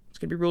afternoon is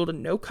going to be ruled a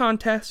no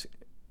contest.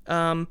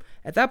 At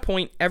that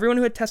point, everyone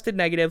who had tested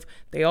negative,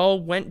 they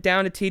all went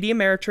down to TD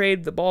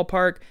Ameritrade, the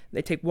ballpark,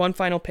 they take one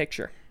final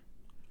picture.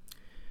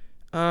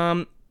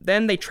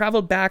 Then they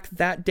traveled back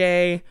that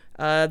day.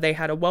 They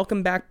had a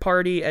welcome back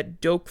party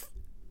at Doak.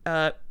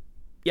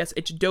 Yes,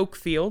 it's Doak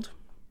Field.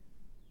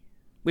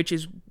 which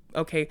is,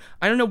 okay,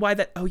 I don't know why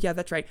that, oh yeah,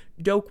 that's right,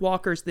 Doak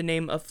Walker's the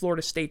name of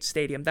Florida State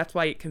Stadium. That's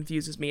why it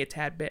confuses me a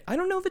tad bit. I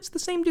don't know if it's the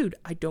same dude.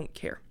 I don't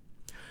care.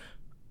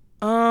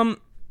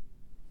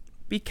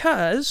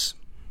 Because,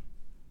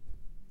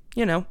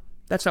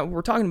 that's not what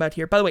we're talking about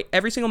here. By the way,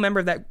 every single member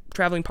of that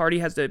traveling party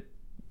has to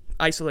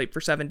isolate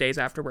for 7 days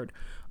afterward.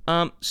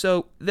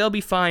 So they'll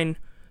be fine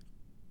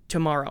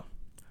tomorrow.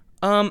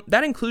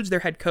 That includes their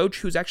head coach,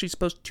 who's actually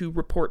supposed to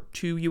report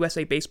to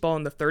USA Baseball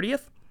on the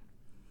 30th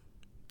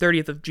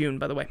of June,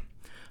 by the way.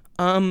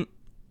 By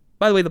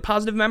the way, the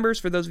positive members,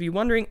 for those of you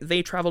wondering,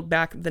 they traveled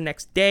back the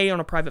next day on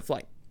a private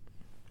flight.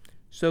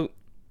 So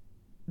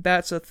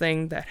that's a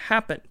thing that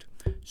happened.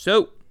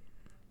 So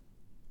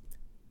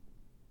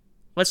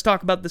let's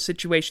talk about the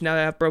situation now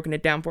that I've broken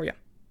it down for you.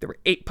 There were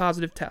 8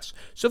 positive tests.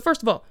 So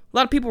first of all, a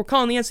lot of people were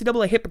calling the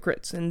NCAA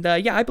hypocrites. And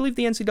yeah, I believe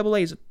the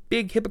NCAA is a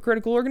big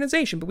hypocritical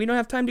organization, but we don't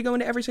have time to go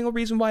into every single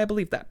reason why I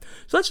believe that.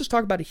 So let's just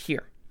talk about it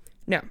here.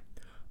 Now,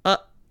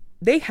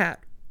 they had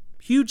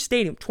huge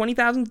stadium,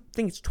 20,000, I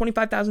think it's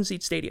 25,000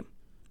 seat stadium.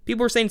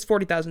 People were saying it's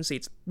 40,000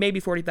 seats, maybe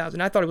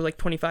 40,000. I thought it was like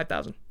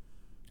 25,000.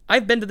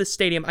 I've been to this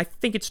stadium. I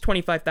think it's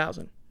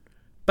 25,000,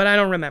 but I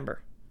don't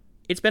remember.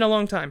 It's been a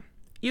long time.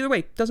 Either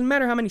way, doesn't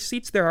matter how many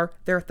seats there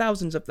are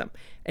thousands of them.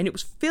 And it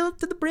was filled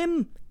to the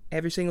brim,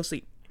 every single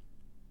seat.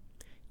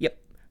 Yep.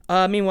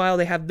 Meanwhile,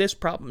 they have this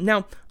problem.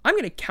 Now, I'm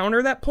going to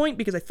counter that point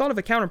because I thought of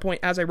a counterpoint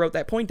as I wrote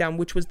that point down,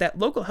 which was that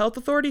local health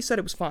authorities said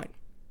it was fine.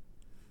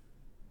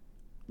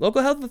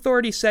 Local health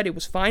authorities said it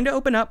was fine to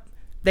open up.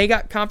 They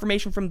got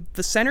confirmation from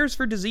the Centers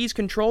for Disease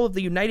Control of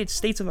the United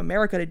States of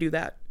America to do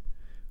that.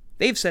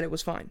 They've said it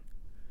was fine.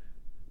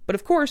 But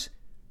of course,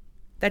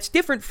 that's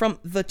different from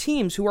the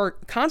teams who are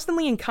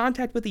constantly in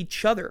contact with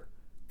each other.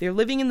 They're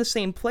living in the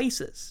same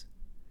places.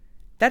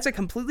 That's a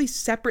completely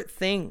separate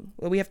thing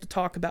that we have to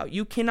talk about.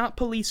 You cannot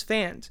police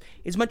fans.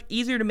 It's much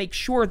easier to make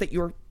sure that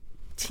your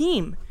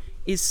team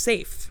is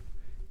safe,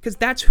 because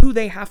that's who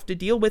they have to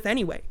deal with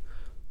anyway.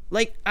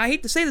 Like, I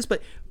hate to say this,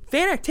 but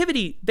fan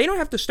activity, they don't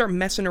have to start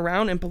messing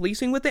around and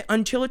policing with it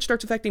until it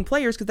starts affecting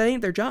players, because that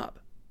ain't their job.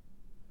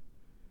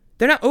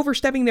 They're not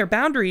overstepping their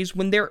boundaries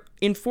when they're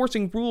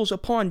enforcing rules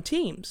upon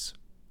teams.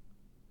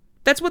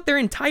 That's what their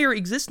entire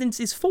existence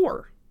is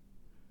for.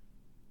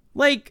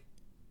 Like,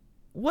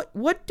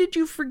 what did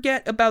you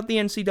forget about the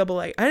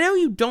NCAA? I know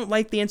you don't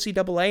like the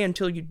NCAA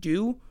until you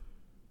do,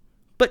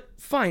 but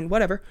fine,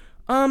 whatever.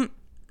 I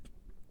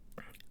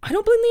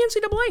don't blame the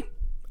NCAA.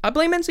 I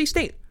blame NC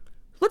State.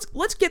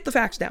 Let's get the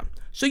facts down.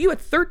 So you had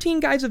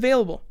 13 guys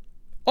available.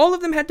 All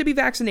of them had to be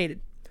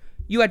vaccinated.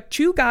 You had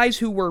 2 guys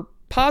who were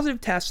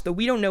positive tests, though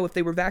we don't know if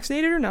they were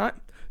vaccinated or not.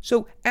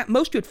 So at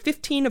most, you had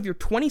 15 of your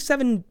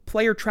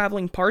 27-player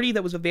traveling party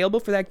that was available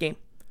for that game.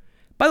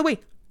 By the way,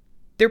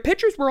 their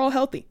pitchers were all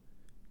healthy.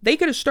 They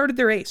could have started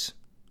their ace.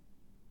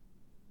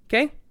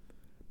 Okay?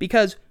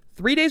 Because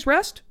 3 days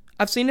rest,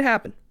 I've seen it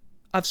happen.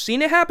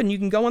 You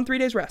can go on 3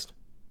 days rest.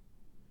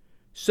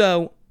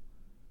 So,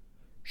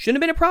 shouldn't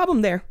have been a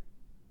problem there.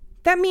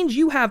 That means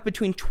you have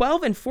between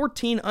 12 and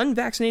 14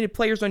 unvaccinated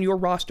players on your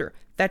roster.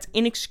 That's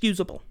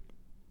inexcusable.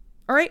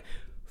 All right?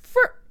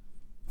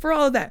 For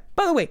all of that.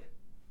 By the way,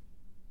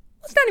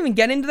 let's not even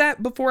get into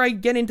that before I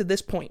get into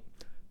this point.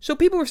 So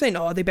people were saying,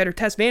 oh, they better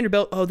test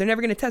Vanderbilt. Oh, they're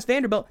never going to test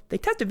Vanderbilt. They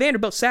tested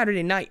Vanderbilt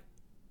Saturday night.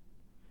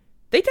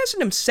 They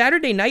tested them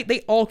Saturday night.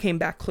 They all came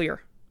back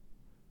clear.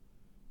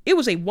 It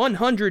was a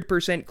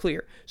 100%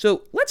 clear.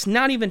 So let's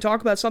not even talk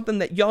about something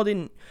that y'all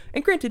didn't.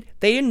 And granted,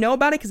 they didn't know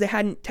about it because it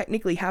hadn't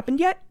technically happened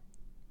yet.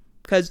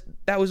 Because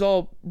that was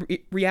all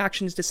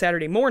reactions to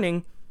Saturday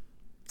morning.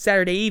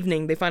 Saturday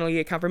evening, they finally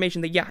get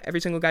confirmation that, yeah, every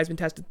single guy's been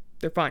tested.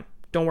 They're fine.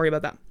 Don't worry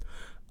about that.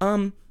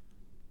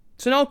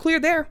 So now clear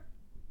there.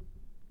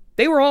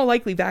 They were all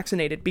likely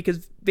vaccinated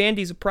because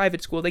Vandy's a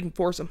private school. They can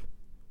force them.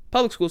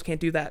 Public schools can't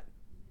do that.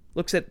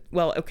 Looks at,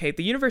 well, okay,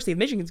 the University of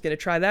Michigan's going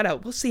to try that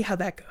out. We'll see how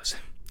that goes.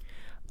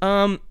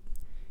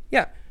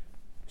 Yeah.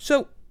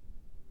 So,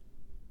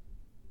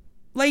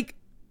 like,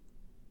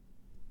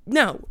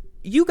 no,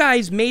 you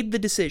guys made the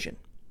decision.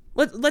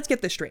 Let's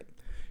get this straight.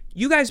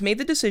 You guys made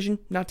the decision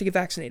not to get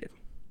vaccinated.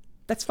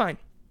 That's fine.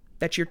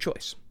 That's your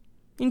choice.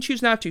 You can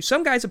choose not to.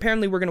 Some guys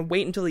apparently were going to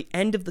wait until the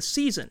end of the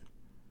season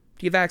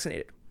to get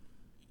vaccinated.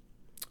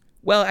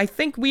 Well, I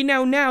think we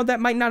know now that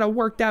might not have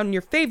worked out in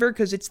your favor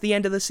because it's the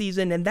end of the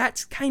season, and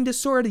that's kind of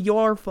sort of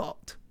your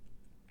fault.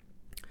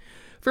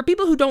 For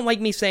people who don't like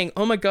me saying,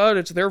 oh my god,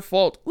 it's their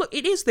fault. Look,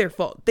 it is their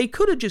fault. They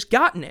could have just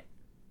gotten it.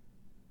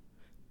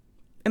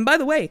 And by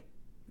the way,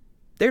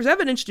 there's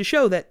evidence to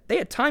show that they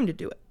had time to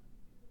do it.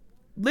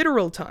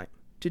 Literal time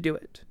to do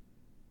it.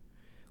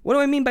 What do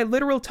I mean by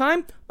literal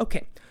time?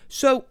 Okay,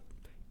 so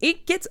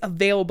it gets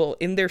available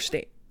in their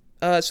state.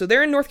 So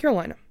they're in North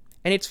Carolina,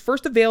 and it's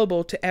first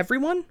available to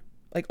everyone,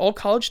 like all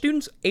college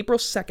students, April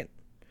 2nd.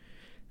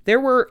 There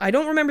were, I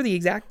don't remember the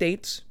exact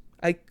dates.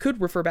 I could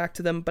refer back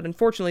to them, but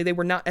unfortunately they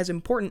were not as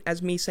important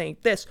as me saying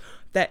this,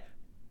 that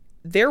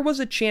there was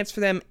a chance for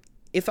them,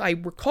 if I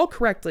recall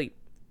correctly,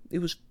 it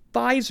was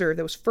Pfizer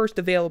that was first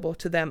available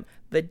to them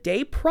the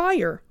day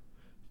prior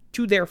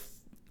to their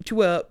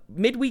to a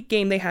midweek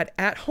game they had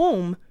at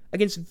home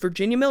against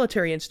Virginia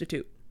Military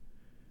Institute.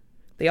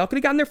 They all could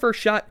have gotten their first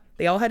shot.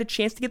 They all had a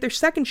chance to get their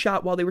second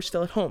shot while they were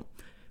still at home.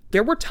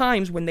 There were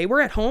times when they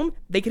were at home,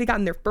 they could have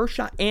gotten their first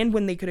shot and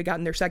when they could have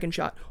gotten their second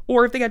shot.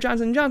 Or if they got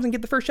Johnson & Johnson,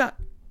 get the first shot.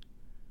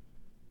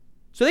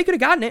 So they could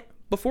have gotten it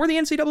before the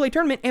NCAA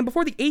tournament and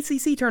before the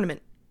ACC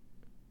tournament.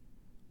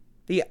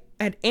 They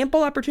had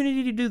ample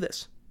opportunity to do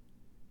this.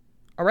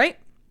 All right?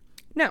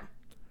 Now,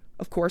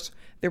 of course,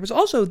 there was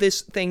also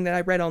this thing that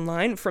I read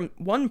online from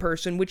one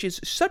person, which is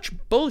such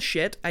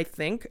bullshit, I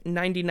think,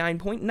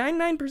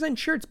 99.99%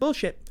 sure it's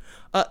bullshit,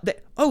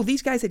 that,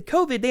 these guys had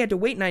COVID, they had to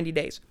wait 90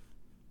 days.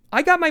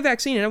 I got my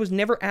vaccine and I was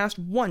never asked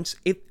once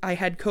if I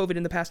had COVID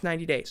in the past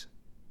 90 days.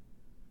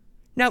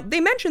 Now, they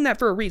mentioned that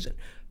for a reason.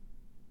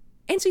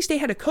 NC State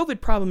had a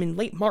COVID problem in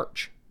late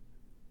March.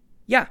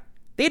 Yeah,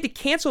 they had to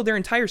cancel their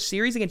entire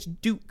series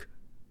against Duke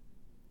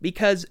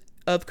because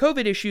of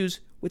COVID issues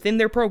within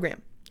their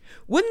program.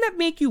 Wouldn't that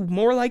make you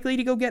more likely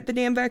to go get the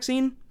damn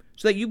vaccine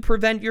so that you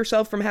prevent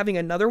yourself from having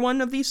another one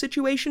of these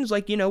situations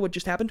like, what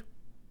just happened?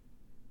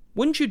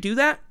 Wouldn't you do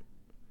that?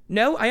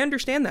 No, I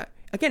understand that.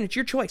 Again, it's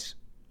your choice.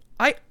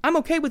 I'm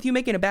okay with you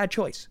making a bad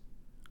choice.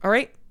 All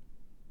right?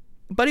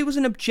 But it was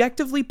an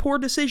objectively poor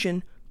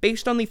decision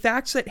based on the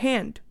facts at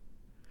hand.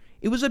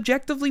 It was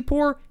objectively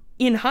poor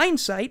in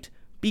hindsight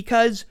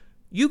because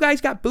you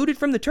guys got booted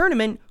from the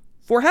tournament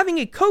for having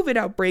a COVID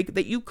outbreak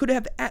that you could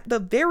have at the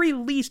very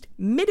least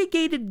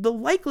mitigated the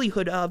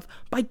likelihood of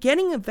by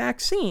getting a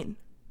vaccine.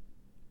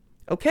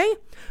 Okay?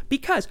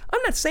 Because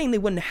I'm not saying they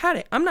wouldn't have had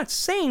it. I'm not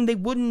saying they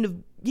wouldn't have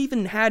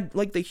even had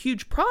the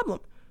huge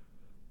problem.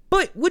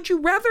 But would you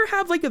rather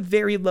have a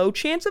very low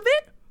chance of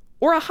it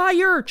or a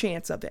higher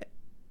chance of it?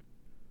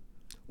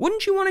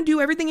 Wouldn't you want to do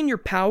everything in your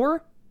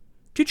power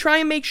to try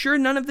and make sure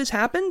none of this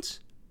happens?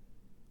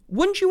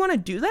 Wouldn't you want to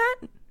do that?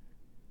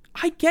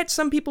 I get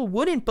some people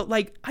wouldn't, but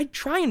I'd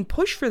try and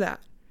push for that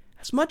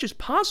as much as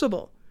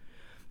possible.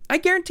 I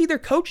guarantee their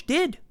coach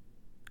did.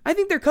 I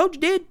think their coach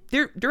did.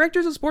 Their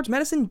directors of sports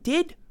medicine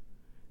did.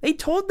 They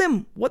told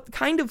them what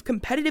kind of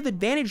competitive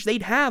advantage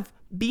they'd have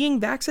being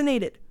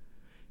vaccinated.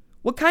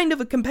 What kind of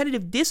a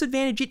competitive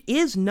disadvantage it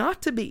is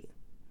not to be.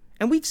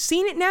 And we've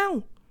seen it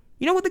now.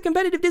 You know what the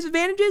competitive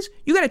disadvantage is?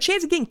 You got a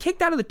chance of getting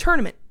kicked out of the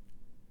tournament.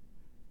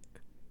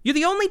 You're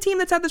the only team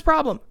that's had this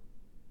problem.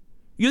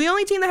 You're the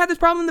only team that had this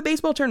problem in the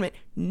baseball tournament.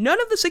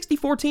 None of the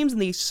 64 teams in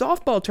the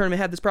softball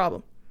tournament had this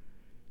problem.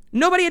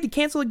 Nobody had to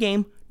cancel a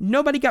game.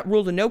 Nobody got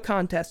ruled a no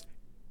contest.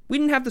 We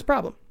didn't have this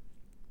problem.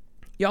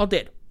 Y'all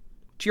did.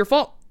 It's your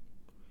fault.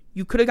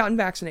 You could have gotten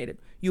vaccinated.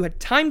 You had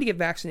time to get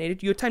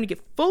vaccinated. You had time to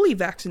get fully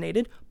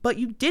vaccinated, but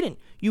you didn't.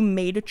 You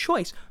made a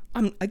choice.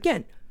 You're not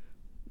going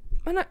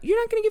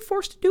to get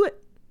forced to do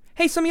it.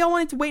 Hey, some of y'all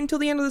wanted to wait until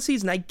the end of the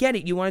season. I get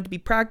it. You wanted to be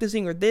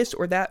practicing or this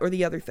or that or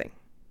the other thing.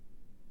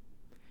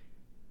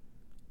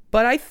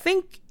 But I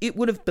think it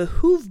would have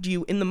behooved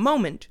you in the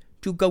moment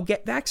to go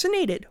get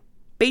vaccinated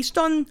based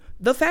on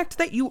the fact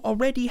that you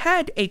already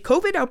had a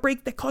COVID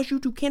outbreak that caused you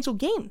to cancel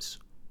games.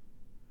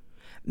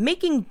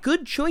 Making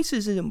good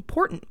choices is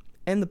important,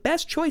 and the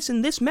best choice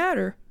in this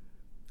matter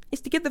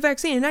is to get the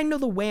vaccine. And I know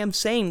the way I'm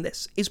saying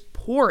this is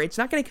poor. It's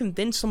not going to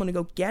convince someone to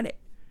go get it.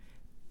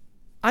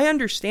 I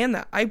understand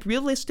that. I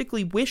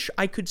realistically wish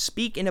I could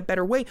speak in a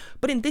better way,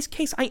 but in this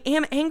case, I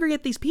am angry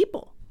at these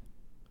people.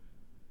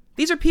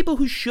 These are people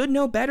who should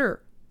know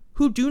better,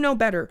 who do know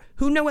better,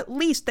 who know at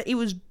least that it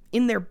was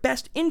in their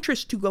best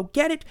interest to go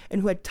get it,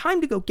 and who had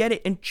time to go get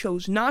it and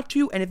chose not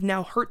to and have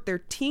now hurt their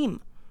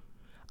team.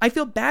 I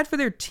feel bad for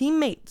their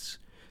teammates,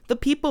 the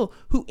people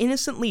who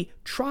innocently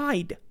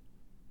tried.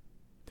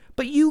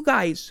 But you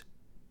guys,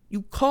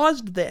 you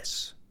caused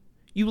this.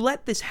 You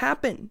let this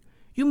happen.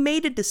 You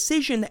made a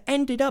decision that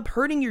ended up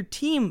hurting your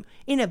team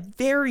in a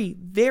very,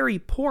 very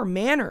poor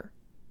manner.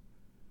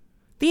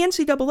 The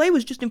NCAA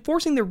was just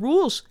enforcing their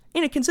rules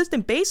in a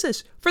consistent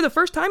basis for the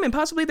first time in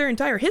possibly their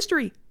entire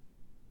history.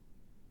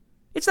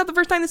 It's not the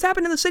first time this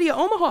happened in the city of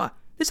Omaha.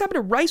 This happened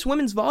to Rice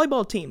women's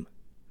volleyball team.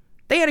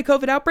 They had a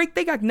COVID outbreak.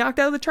 They got knocked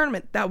out of the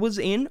tournament. That was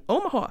in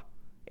Omaha.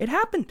 It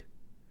happened.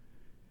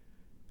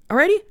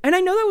 Alrighty? And I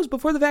know that was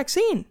before the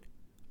vaccine.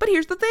 But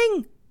here's the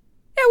thing.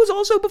 It was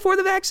also before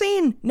the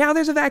vaccine. Now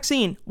there's a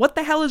vaccine. What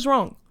the hell is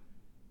wrong?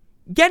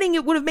 Getting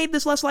it would have made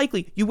this less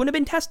likely. You wouldn't have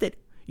been tested.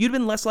 You'd have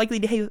been less likely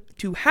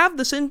to have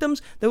the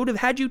symptoms that would have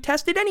had you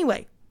tested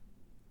anyway.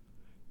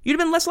 You'd have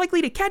been less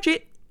likely to catch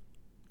it.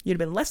 You'd have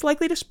been less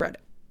likely to spread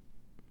it.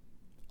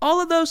 All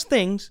of those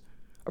things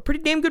are pretty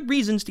damn good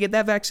reasons to get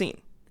that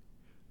vaccine.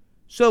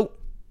 So,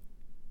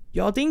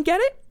 y'all didn't get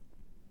it?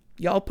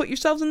 Y'all put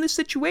yourselves in this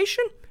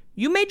situation?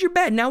 You made your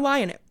bed, now lie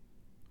in it.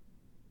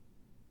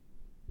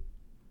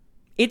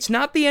 It's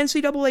not the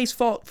NCAA's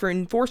fault for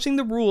enforcing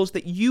the rules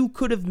that you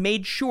could have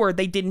made sure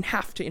they didn't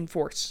have to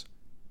enforce.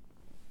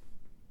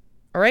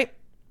 Alright?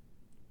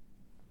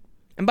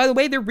 And by the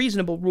way, they're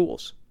reasonable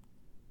rules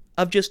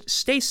of just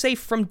stay safe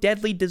from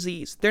deadly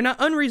disease. They're not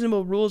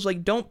unreasonable rules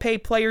like don't pay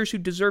players who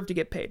deserve to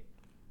get paid.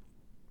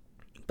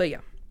 But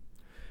yeah.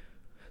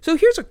 So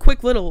here's a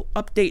quick little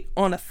update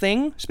on a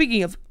thing.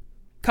 Speaking of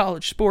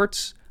college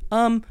sports.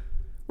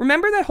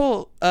 Remember that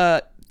whole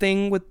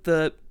thing with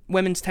the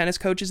women's tennis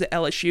coaches at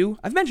LSU?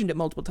 I've mentioned it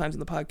multiple times in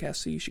the podcast,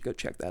 so you should go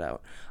check that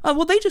out.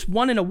 Well, they just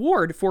won an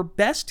award for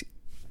best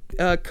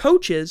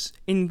coaches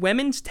in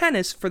women's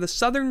tennis for the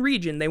Southern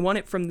region. They won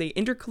it from the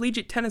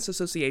Intercollegiate Tennis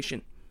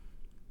Association.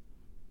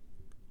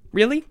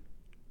 Really?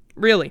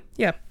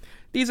 Yeah.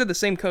 These are the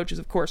same coaches,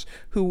 of course,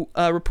 who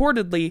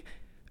reportedly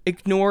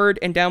ignored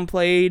and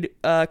downplayed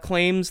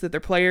claims that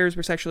their players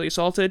were sexually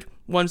assaulted,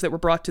 ones that were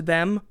brought to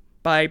them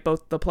by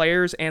both the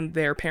players and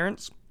their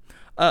parents.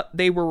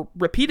 They were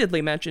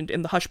repeatedly mentioned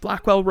in the Hush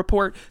Blackwell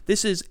report.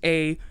 This is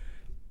a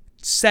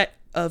set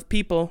of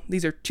people,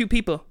 these are two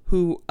people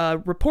who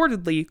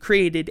reportedly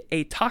created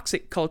a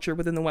toxic culture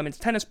within the women's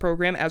tennis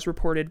program, as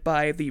reported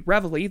by the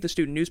Reveille, the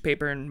student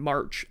newspaper, in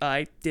March.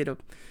 I did a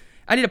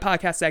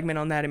podcast segment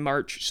on that in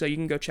March, so you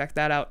can go check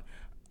that out.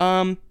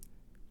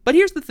 But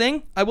here's the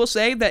thing. I will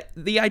say that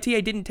the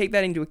ITA didn't take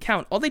that into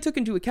account. All they took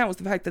into account was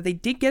the fact that they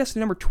did get us to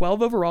number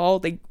 12 overall.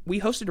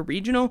 We hosted a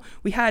regional.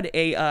 We had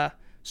a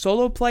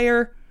solo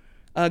player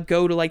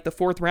go to, like, the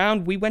fourth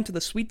round. We went to the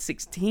Sweet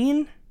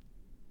 16.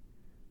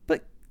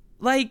 But,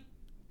 like,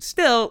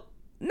 still,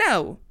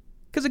 no.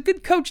 Because a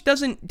good coach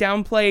doesn't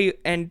downplay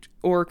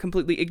or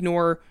completely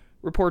ignore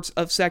reports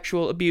of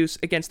sexual abuse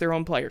against their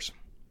own players.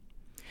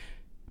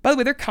 By the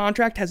way, their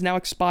contract has now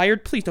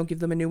expired. Please don't give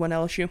them a new one,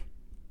 LSU.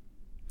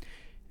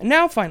 And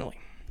now, finally,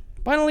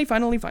 we're going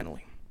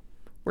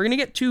to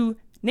get to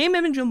name,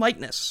 image, and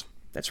likeness.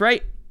 That's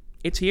right.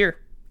 It's here.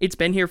 It's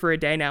been here for a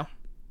day now.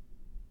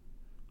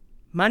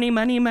 Money.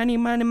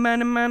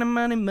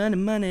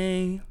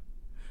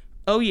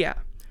 Oh, yeah.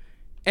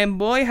 And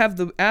boy, have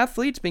the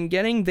athletes been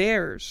getting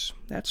theirs.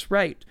 That's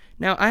right.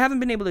 Now, I haven't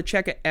been able to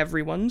check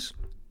everyone's.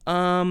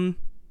 So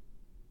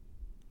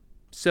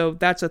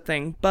that's a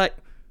thing. But,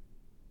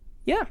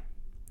 yeah.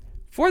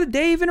 Before the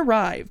day even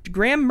arrived,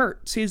 Graham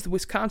Mertz, he's the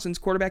Wisconsin's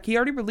quarterback, he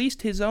already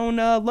released his own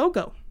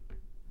logo.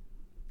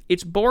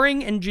 It's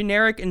boring and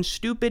generic and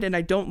stupid, and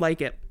I don't like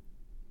it.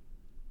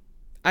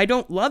 I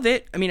don't love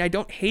it. I mean, I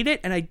don't hate it,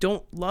 and I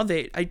don't love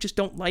it. I just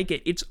don't like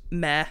it. It's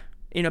meh,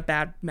 in a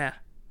bad meh.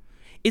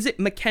 Is it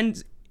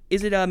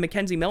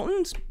Mackenzie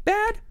Milton's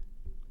bad?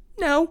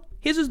 No,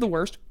 his is the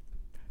worst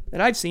that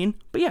I've seen.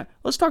 But yeah,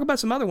 let's talk about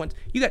some other ones.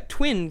 You got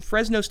twin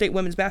Fresno State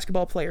women's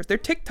basketball players. They're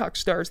TikTok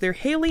stars. They're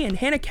Haley and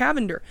Hannah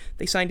Cavender.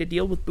 They signed a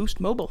deal with Boost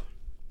Mobile.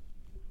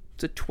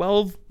 It's a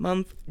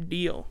 12-month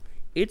deal.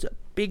 It's a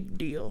big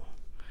deal.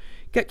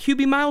 Got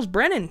QB Miles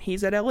Brennan.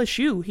 He's at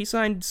LSU. He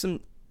signed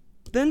some...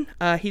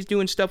 he's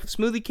doing stuff with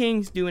Smoothie King.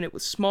 He's doing it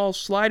with Small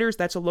Sliders.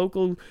 That's a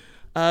local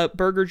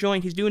burger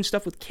joint. He's doing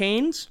stuff with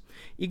Cane's.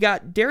 You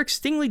got Derek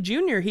Stingley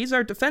Jr. He's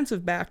our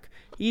defensive back.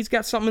 He's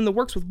got something in the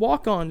works with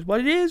walk-ons. What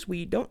it is,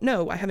 we don't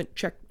know. I haven't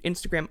checked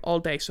Instagram all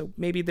day, so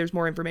maybe there's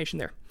more information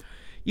there.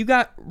 You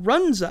got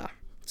Runza.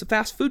 It's a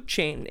fast food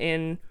chain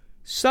in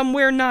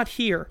somewhere not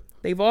here.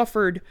 They've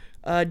offered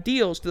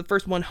deals to the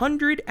first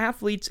 100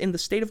 athletes in the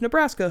state of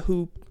Nebraska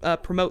who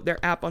promote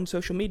their app on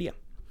social media.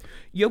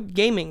 Yoke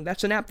Gaming,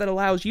 that's an app that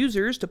allows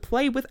users to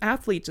play with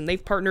athletes, and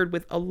they've partnered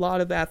with a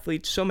lot of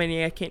athletes, so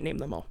many I can't name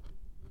them all.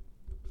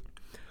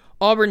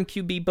 Auburn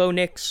QB Bo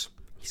Nix,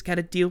 he's got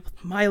a deal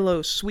with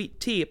Milo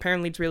Sweet Tea.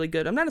 Apparently it's really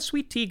good. I'm not a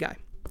sweet tea guy.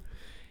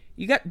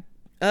 You got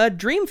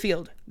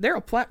Dreamfield. They're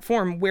a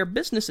platform where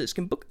businesses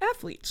can book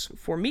athletes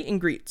for meet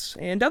and greets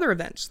and other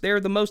events. They're one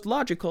of the most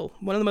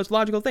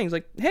logical things.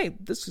 Like, hey,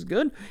 this is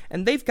good.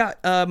 And they've got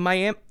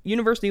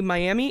University of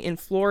Miami in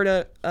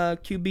Florida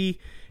QB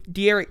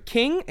De'Aaron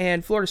King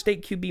and Florida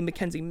State QB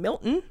Mackenzie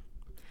Milton.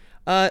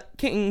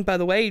 King, by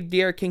the way,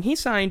 De'Aaron King, he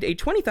signed a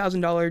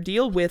 $20,000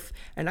 deal with,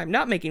 and I'm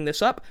not making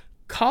this up,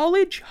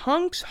 College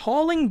Hunks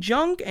Hauling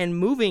Junk and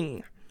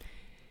Moving.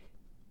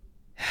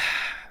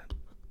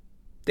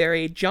 They're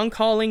a junk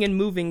hauling and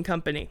moving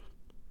company.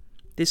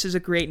 This is a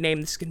great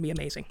name. This is going to be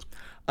amazing.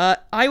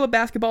 Iowa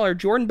basketballer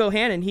Jordan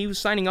Bohannon, he was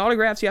signing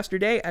autographs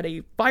yesterday at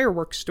a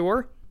fireworks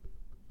store.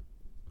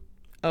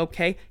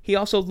 Okay. He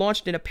also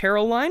launched an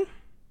apparel line.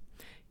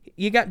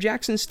 You got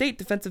Jackson State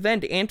defensive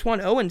end Antoine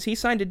Owens. He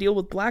signed a deal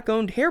with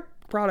black-owned hair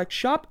product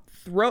shop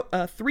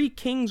Three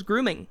Kings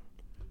Grooming.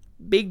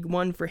 Big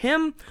one for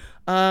him.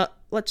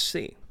 Let's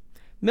see.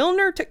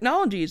 Milner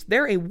Technologies.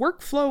 They're a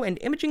workflow and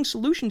imaging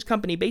solutions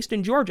company based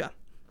in Georgia.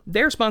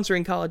 They're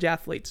sponsoring college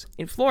athletes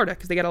in Florida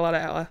because they got a lot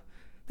of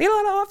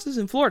offices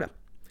in Florida.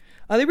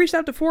 They reached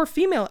out to 4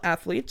 female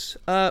athletes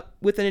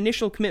with an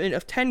initial commitment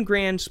of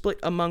 $10,000 split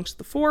amongst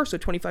the 4, so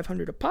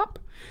 $2,500 a pop.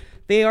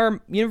 They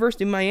are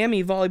University of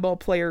Miami volleyball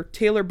player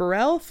Taylor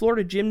Burrell,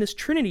 Florida gymnast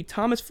Trinity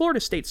Thomas, Florida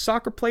State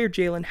soccer player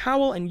Jalen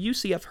Howell, and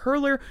UCF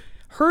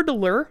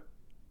hurdler,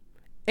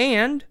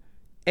 and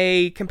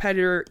a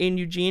competitor in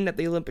Eugene at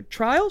the Olympic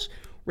trials,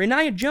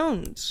 Renaya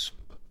Jones.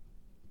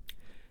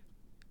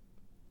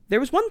 There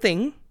was one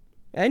thing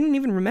I didn't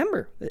even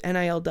remember that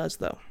NIL does,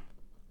 though.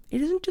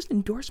 It isn't just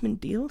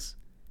endorsement deals.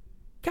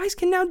 Guys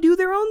can now do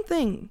their own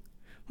thing.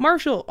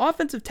 Marshall,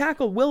 offensive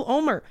tackle Will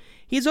Ulmer.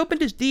 He has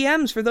opened his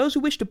DMs for those who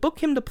wish to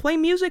book him to play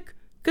music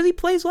because he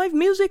plays live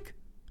music.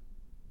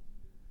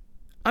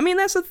 I mean,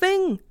 that's the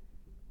thing.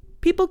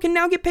 People can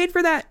now get paid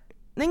for that.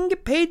 They can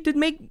get paid to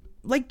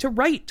to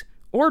write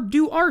or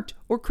do art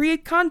or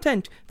create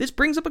content. This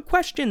brings up a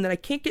question that I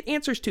can't get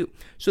answers to.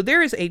 So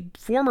there is a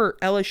former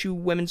LSU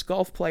women's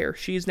golf player,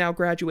 she is now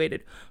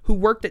graduated, who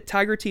worked at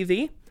Tiger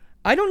TV.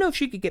 I don't know if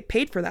she could get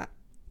paid for that.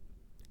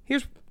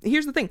 Here's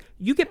the thing.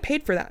 You get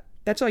paid for that.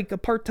 That's like a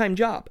part-time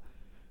job.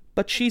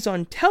 But she's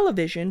on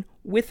television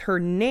with her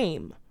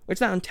name. Or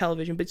it's not on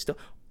television, but still.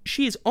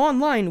 She's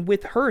online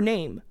with her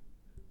name.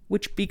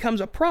 Which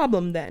becomes a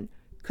problem then.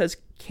 Because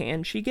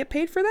can she get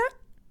paid for that?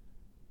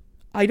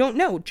 I don't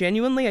know.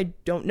 Genuinely, I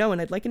don't know.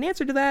 And I'd like an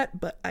answer to that.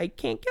 But I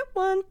can't get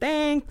one.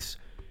 Thanks.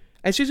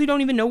 I seriously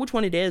don't even know which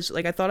one it is.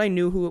 Like, I thought I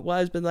knew who it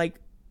was. But like,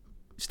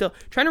 still,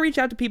 trying to reach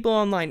out to people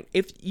online.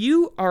 If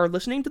you are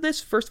listening to this,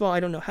 first of all, I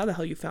don't know how the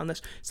hell you found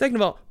this. Second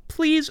of all,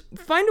 please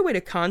find a way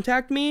to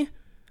contact me.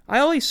 I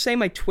always say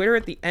my Twitter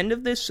at the end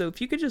of this, so if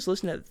you could just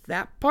listen to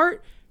that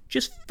part,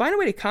 just find a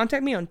way to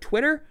contact me on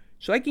Twitter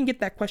so I can get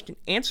that question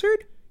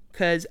answered,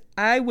 because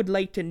I would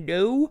like to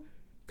know,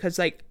 because,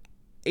 like,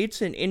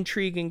 it's an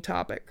intriguing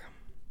topic.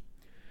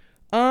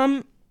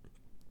 What's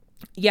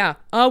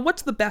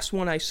the best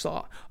one I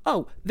saw?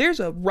 Oh, there's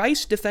a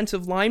Rice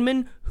defensive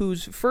lineman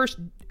whose first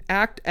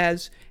act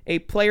as a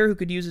player who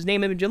could use his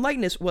name, image, and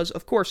likeness was,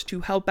 of course,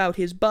 to help out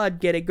his bud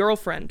get a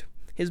girlfriend.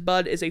 His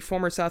bud is a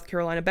former South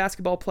Carolina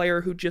basketball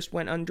player who just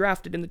went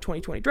undrafted in the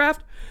 2020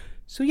 draft.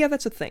 So yeah,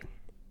 that's a thing.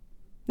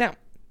 Now,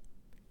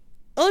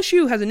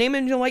 LSU has a name,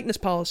 image, and likeness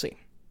policy.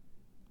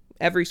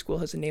 Every school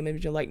has a name,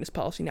 image, and likeness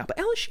policy now, but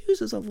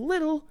LSU's is a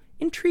little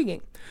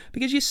intriguing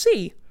because you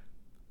see,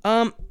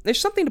 there's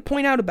something to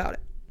point out about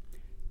it.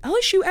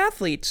 LSU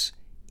athletes,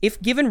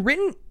 if given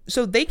written,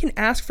 so they can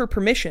ask for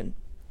permission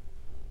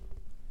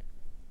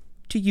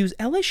to use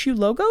LSU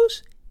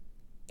logos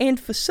and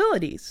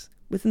facilities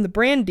within the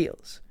brand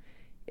deals.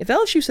 If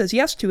LSU says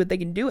yes to it, they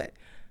can do it.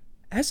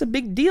 That's a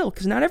big deal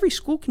because not every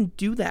school can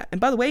do that.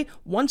 And by the way,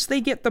 once they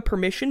get the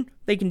permission,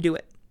 they can do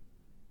it.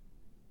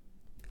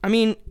 I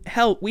mean,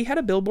 hell, we had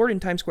a billboard in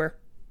Times Square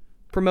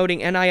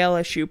promoting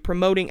NILSU,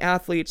 promoting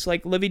athletes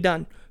like Livy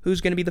Dunn, who's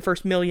going to be the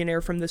first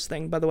millionaire from this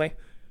thing, by the way.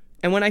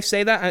 And when I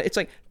say that, it's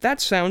like, that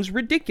sounds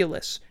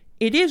ridiculous.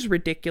 It is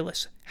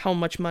ridiculous how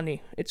much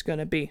money it's going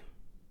to be.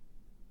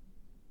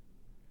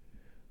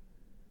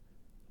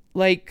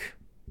 Like,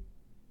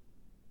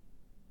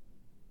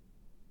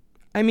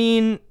 I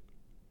mean,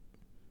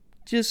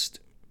 just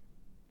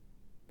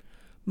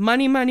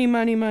money.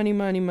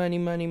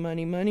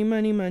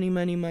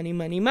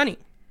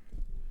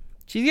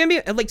 She's gonna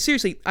be, like,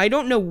 seriously, I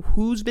don't know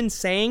who's been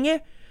saying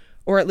it,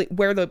 or at least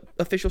where the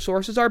official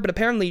sources are, but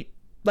apparently,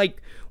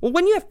 like, well,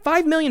 when you have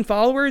 5 million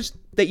followers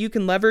that you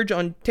can leverage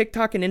on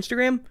TikTok and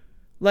Instagram,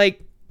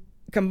 like,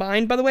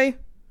 combined, by the way,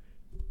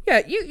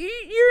 yeah,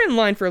 you're in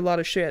line for a lot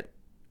of shit.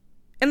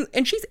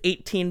 And she's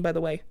 18, by the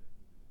way.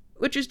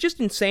 Which is just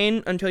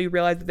insane until you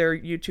realize that there are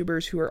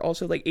YouTubers who are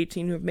also like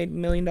 18 who have made $1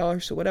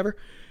 million, so whatever.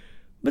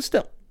 But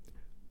still,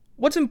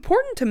 what's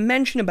important to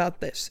mention about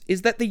this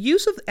is that the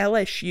use of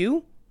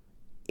LSU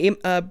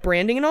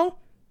branding and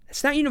all,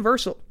 it's not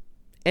universal.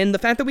 And the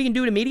fact that we can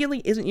do it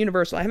immediately isn't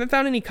universal. I haven't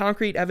found any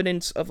concrete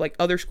evidence of like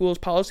other schools'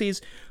 policies,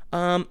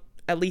 at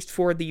least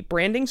for the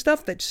branding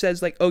stuff, that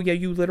says like, oh yeah,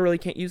 you literally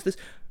can't use this.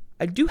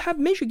 I do have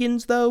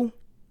Michigan's though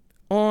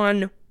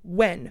on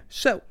when.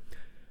 So,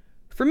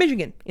 for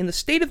Michigan, in the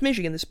state of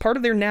Michigan, this is part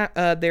of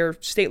their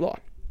state law.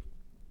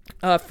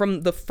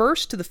 From the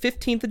 1st to the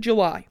 15th of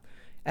July,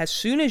 as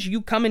soon as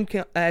you're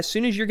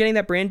getting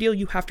that brand deal,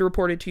 you have to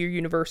report it to your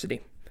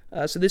university.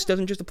 So this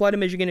doesn't just apply to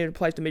Michigan; it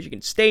applies to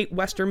Michigan State,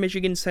 Western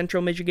Michigan,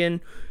 Central Michigan,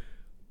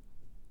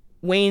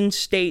 Wayne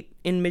State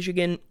in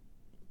Michigan.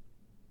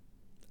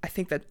 I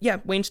think that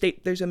Wayne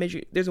State. There's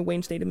a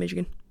Wayne State in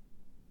Michigan.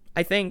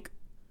 I think.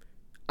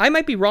 I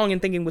might be wrong in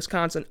thinking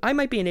Wisconsin. I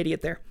might be an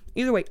idiot there.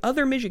 Either way,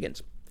 other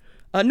Michigans.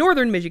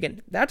 Northern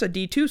Michigan, that's a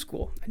D2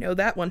 school. I know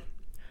that one.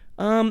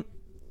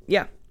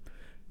 Yeah.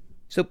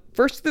 So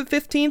 1st to the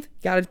 15th,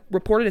 got to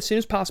report it as soon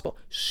as possible.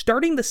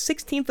 Starting the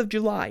 16th of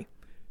July,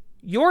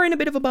 you're in a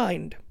bit of a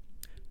bind.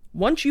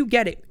 Once you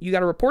get it, you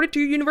got to report it to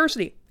your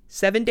university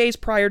 7 days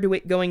prior to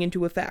it going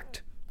into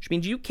effect, which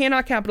means you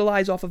cannot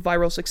capitalize off of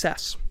viral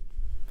success.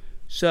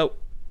 So,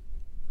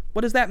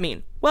 what does that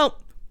mean? Well,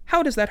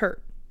 how does that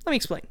hurt? Let me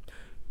explain.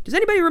 Does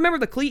anybody remember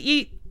the cleat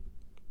yeet?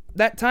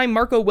 That time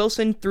Marco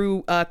Wilson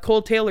threw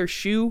Cole Taylor's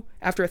shoe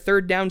after a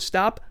third down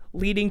stop,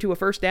 leading to a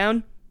first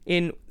down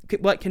in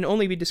what can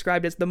only be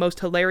described as the most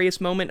hilarious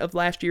moment of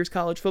last year's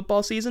college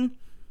football season.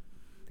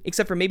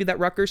 Except for maybe that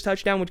Rutgers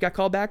touchdown, which got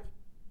called back.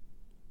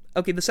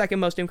 Okay, the second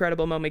most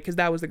incredible moment, because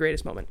that was the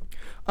greatest moment.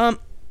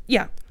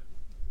 Yeah.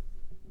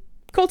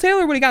 Cole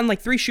Taylor would have gotten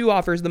like 3 shoe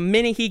offers the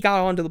minute he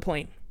got onto the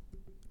plane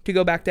to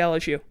go back to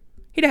LSU.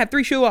 He'd have had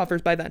 3 shoe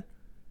offers by then.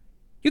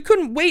 You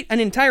couldn't wait an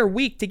entire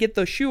week to get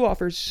those shoe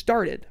offers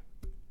started.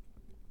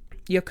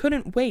 You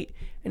couldn't wait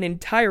an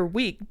entire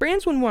week.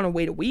 Brands wouldn't want to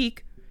wait a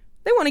week.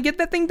 They want to get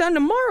that thing done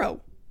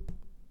tomorrow.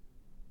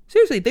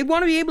 Seriously, they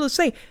want to be able to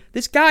say,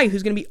 this guy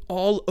who's going to be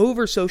all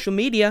over social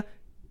media,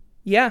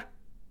 yeah,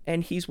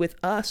 and he's with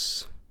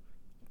us.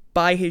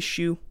 Buy his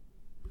shoe.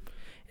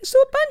 And so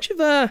a bunch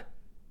of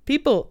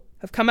people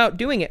have come out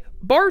doing it.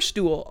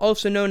 Barstool,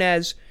 also known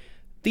as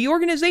the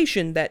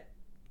organization that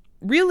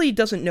really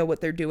doesn't know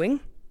what they're doing,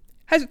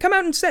 has come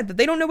out and said that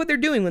they don't know what they're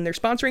doing when they're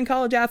sponsoring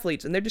college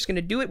athletes, and they're just going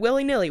to do it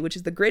willy-nilly, which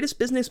is the greatest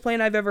business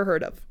plan I've ever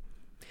heard of.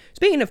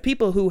 Speaking of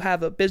people who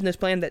have a business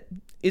plan that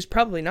is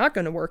probably not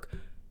going to work,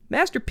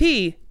 Master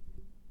P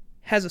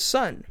has a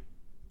son,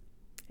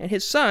 and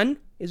his son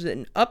is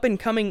an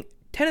up-and-coming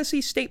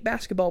Tennessee State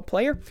basketball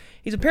player.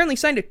 He's apparently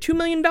signed a $2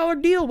 million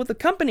deal with a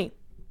company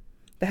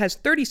that has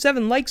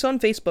 37 likes on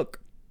Facebook.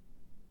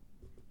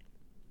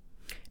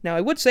 Now,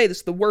 I would say this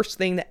is the worst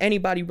thing that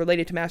anybody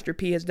related to Master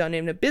P has done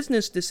in a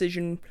business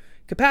decision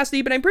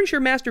capacity, but I'm pretty sure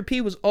Master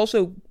P was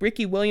also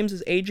Ricky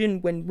Williams'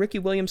 agent when Ricky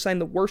Williams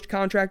signed the worst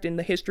contract in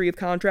the history of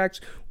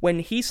contracts, when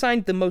he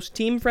signed the most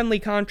team-friendly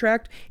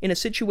contract in a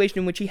situation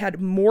in which he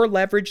had more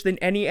leverage than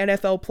any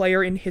NFL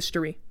player in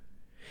history.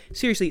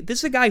 Seriously, this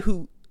is a guy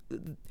who,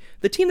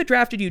 the team that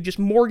drafted you just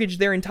mortgaged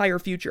their entire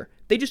future.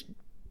 They just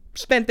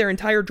spent their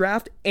entire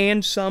draft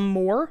and some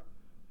more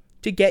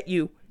to get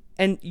you,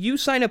 and you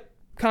sign a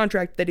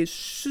contract that is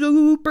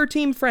super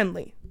team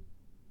friendly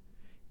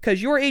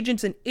because your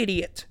agent's an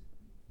idiot.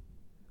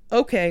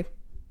 Okay,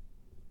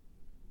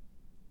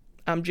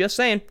 I'm just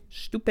saying,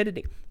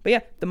 stupidity. But yeah,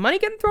 the money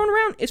getting thrown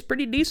around is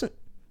pretty decent.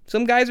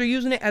 Some guys are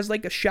using it as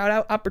like a shout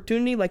out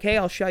opportunity, like, hey,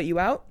 I'll shout you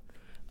out.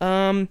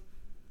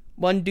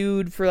 One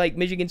dude for like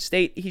Michigan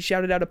State, he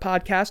shouted out a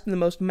podcast in the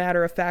most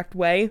matter-of-fact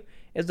way.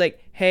 It's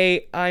like,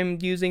 hey, I'm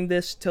using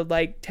this to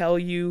like tell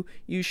you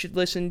should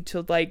listen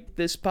to like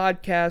this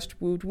podcast,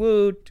 woot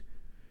woot.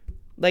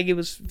 Like, it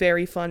was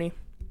very funny.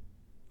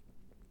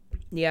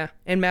 Yeah,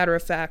 and matter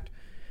of fact,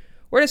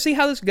 we're going to see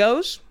how this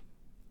goes.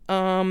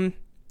 I'm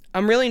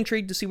really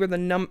intrigued to see where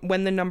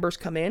when the numbers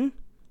come in,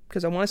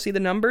 because I want to see the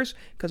numbers,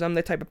 because I'm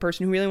the type of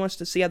person who really wants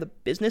to see how the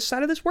business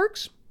side of this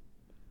works.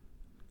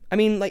 I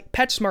mean, like,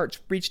 PetSmart's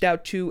reached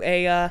out to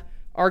a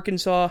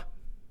Arkansas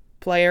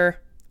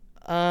player.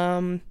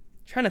 Trying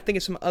to think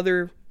of some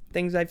other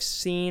things I've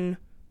seen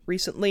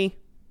recently,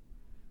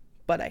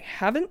 but I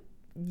haven't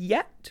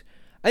yet.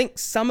 I think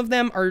some of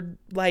them are,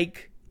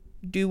 like,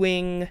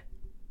 doing...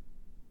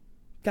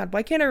 God,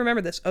 why can't I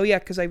remember this? Oh, yeah,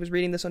 because I was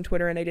reading this on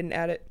Twitter and I didn't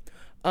add it.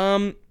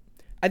 I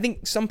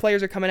think some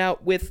players are coming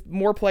out with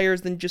more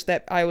players than just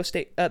that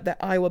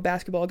Iowa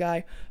basketball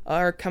guy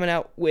are coming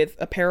out with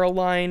apparel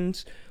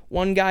lines.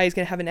 One guy is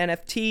going to have an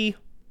NFT,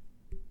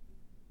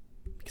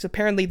 because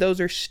apparently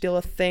those are still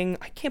a thing.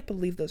 I can't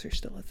believe those are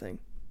still a thing.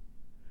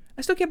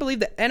 I still can't believe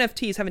that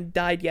NFTs haven't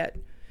died yet.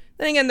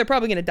 Then again, they're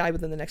probably going to die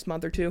within the next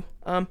month or two.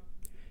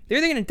 They're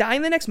either going to die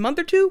in the next month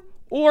or two,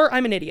 or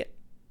I'm an idiot,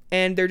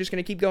 and they're just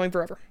going to keep going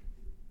forever.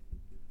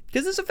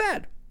 Because it's a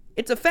fad.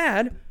 It's a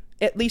fad,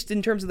 at least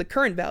in terms of the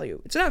current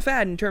value. It's not a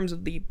fad in terms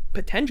of the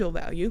potential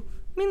value.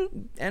 I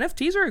mean,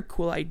 NFTs are a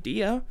cool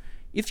idea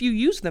if you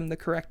use them the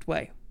correct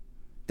way.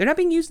 They're not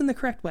being used in the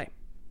correct way.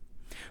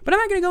 But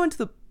I'm not going to go into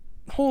the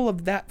whole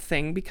of that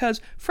thing,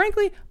 because,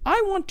 frankly,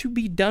 I want to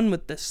be done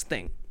with this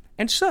thing.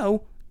 And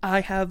so,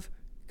 I have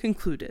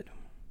concluded.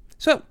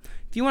 So,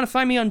 if you want to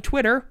find me on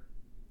Twitter,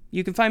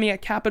 you can find me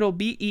at capital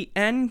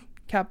BEN,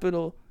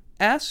 capital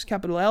S,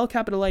 capital L,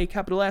 capital A,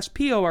 capital S,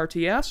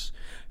 PORTS.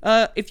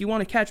 If you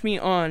want to catch me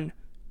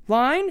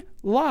online,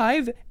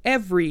 live,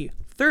 every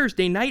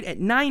Thursday night at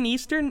 9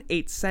 Eastern,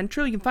 8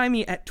 Central, you can find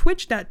me at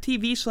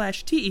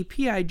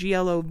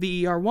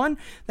twitch.tv/TEPIGLOVER1.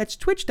 That's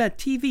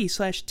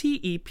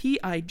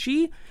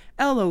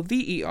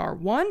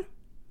twitch.tv/TEPIGLOVER1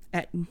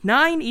 at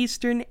 9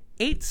 Eastern,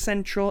 8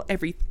 Central,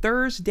 every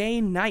Thursday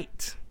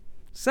night.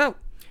 So,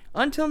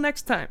 until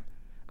next time,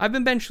 I've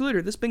been Ben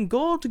Schluter. This has been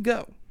Goal to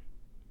Go.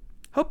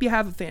 Hope you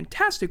have a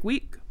fantastic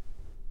week,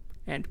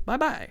 and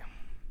bye-bye.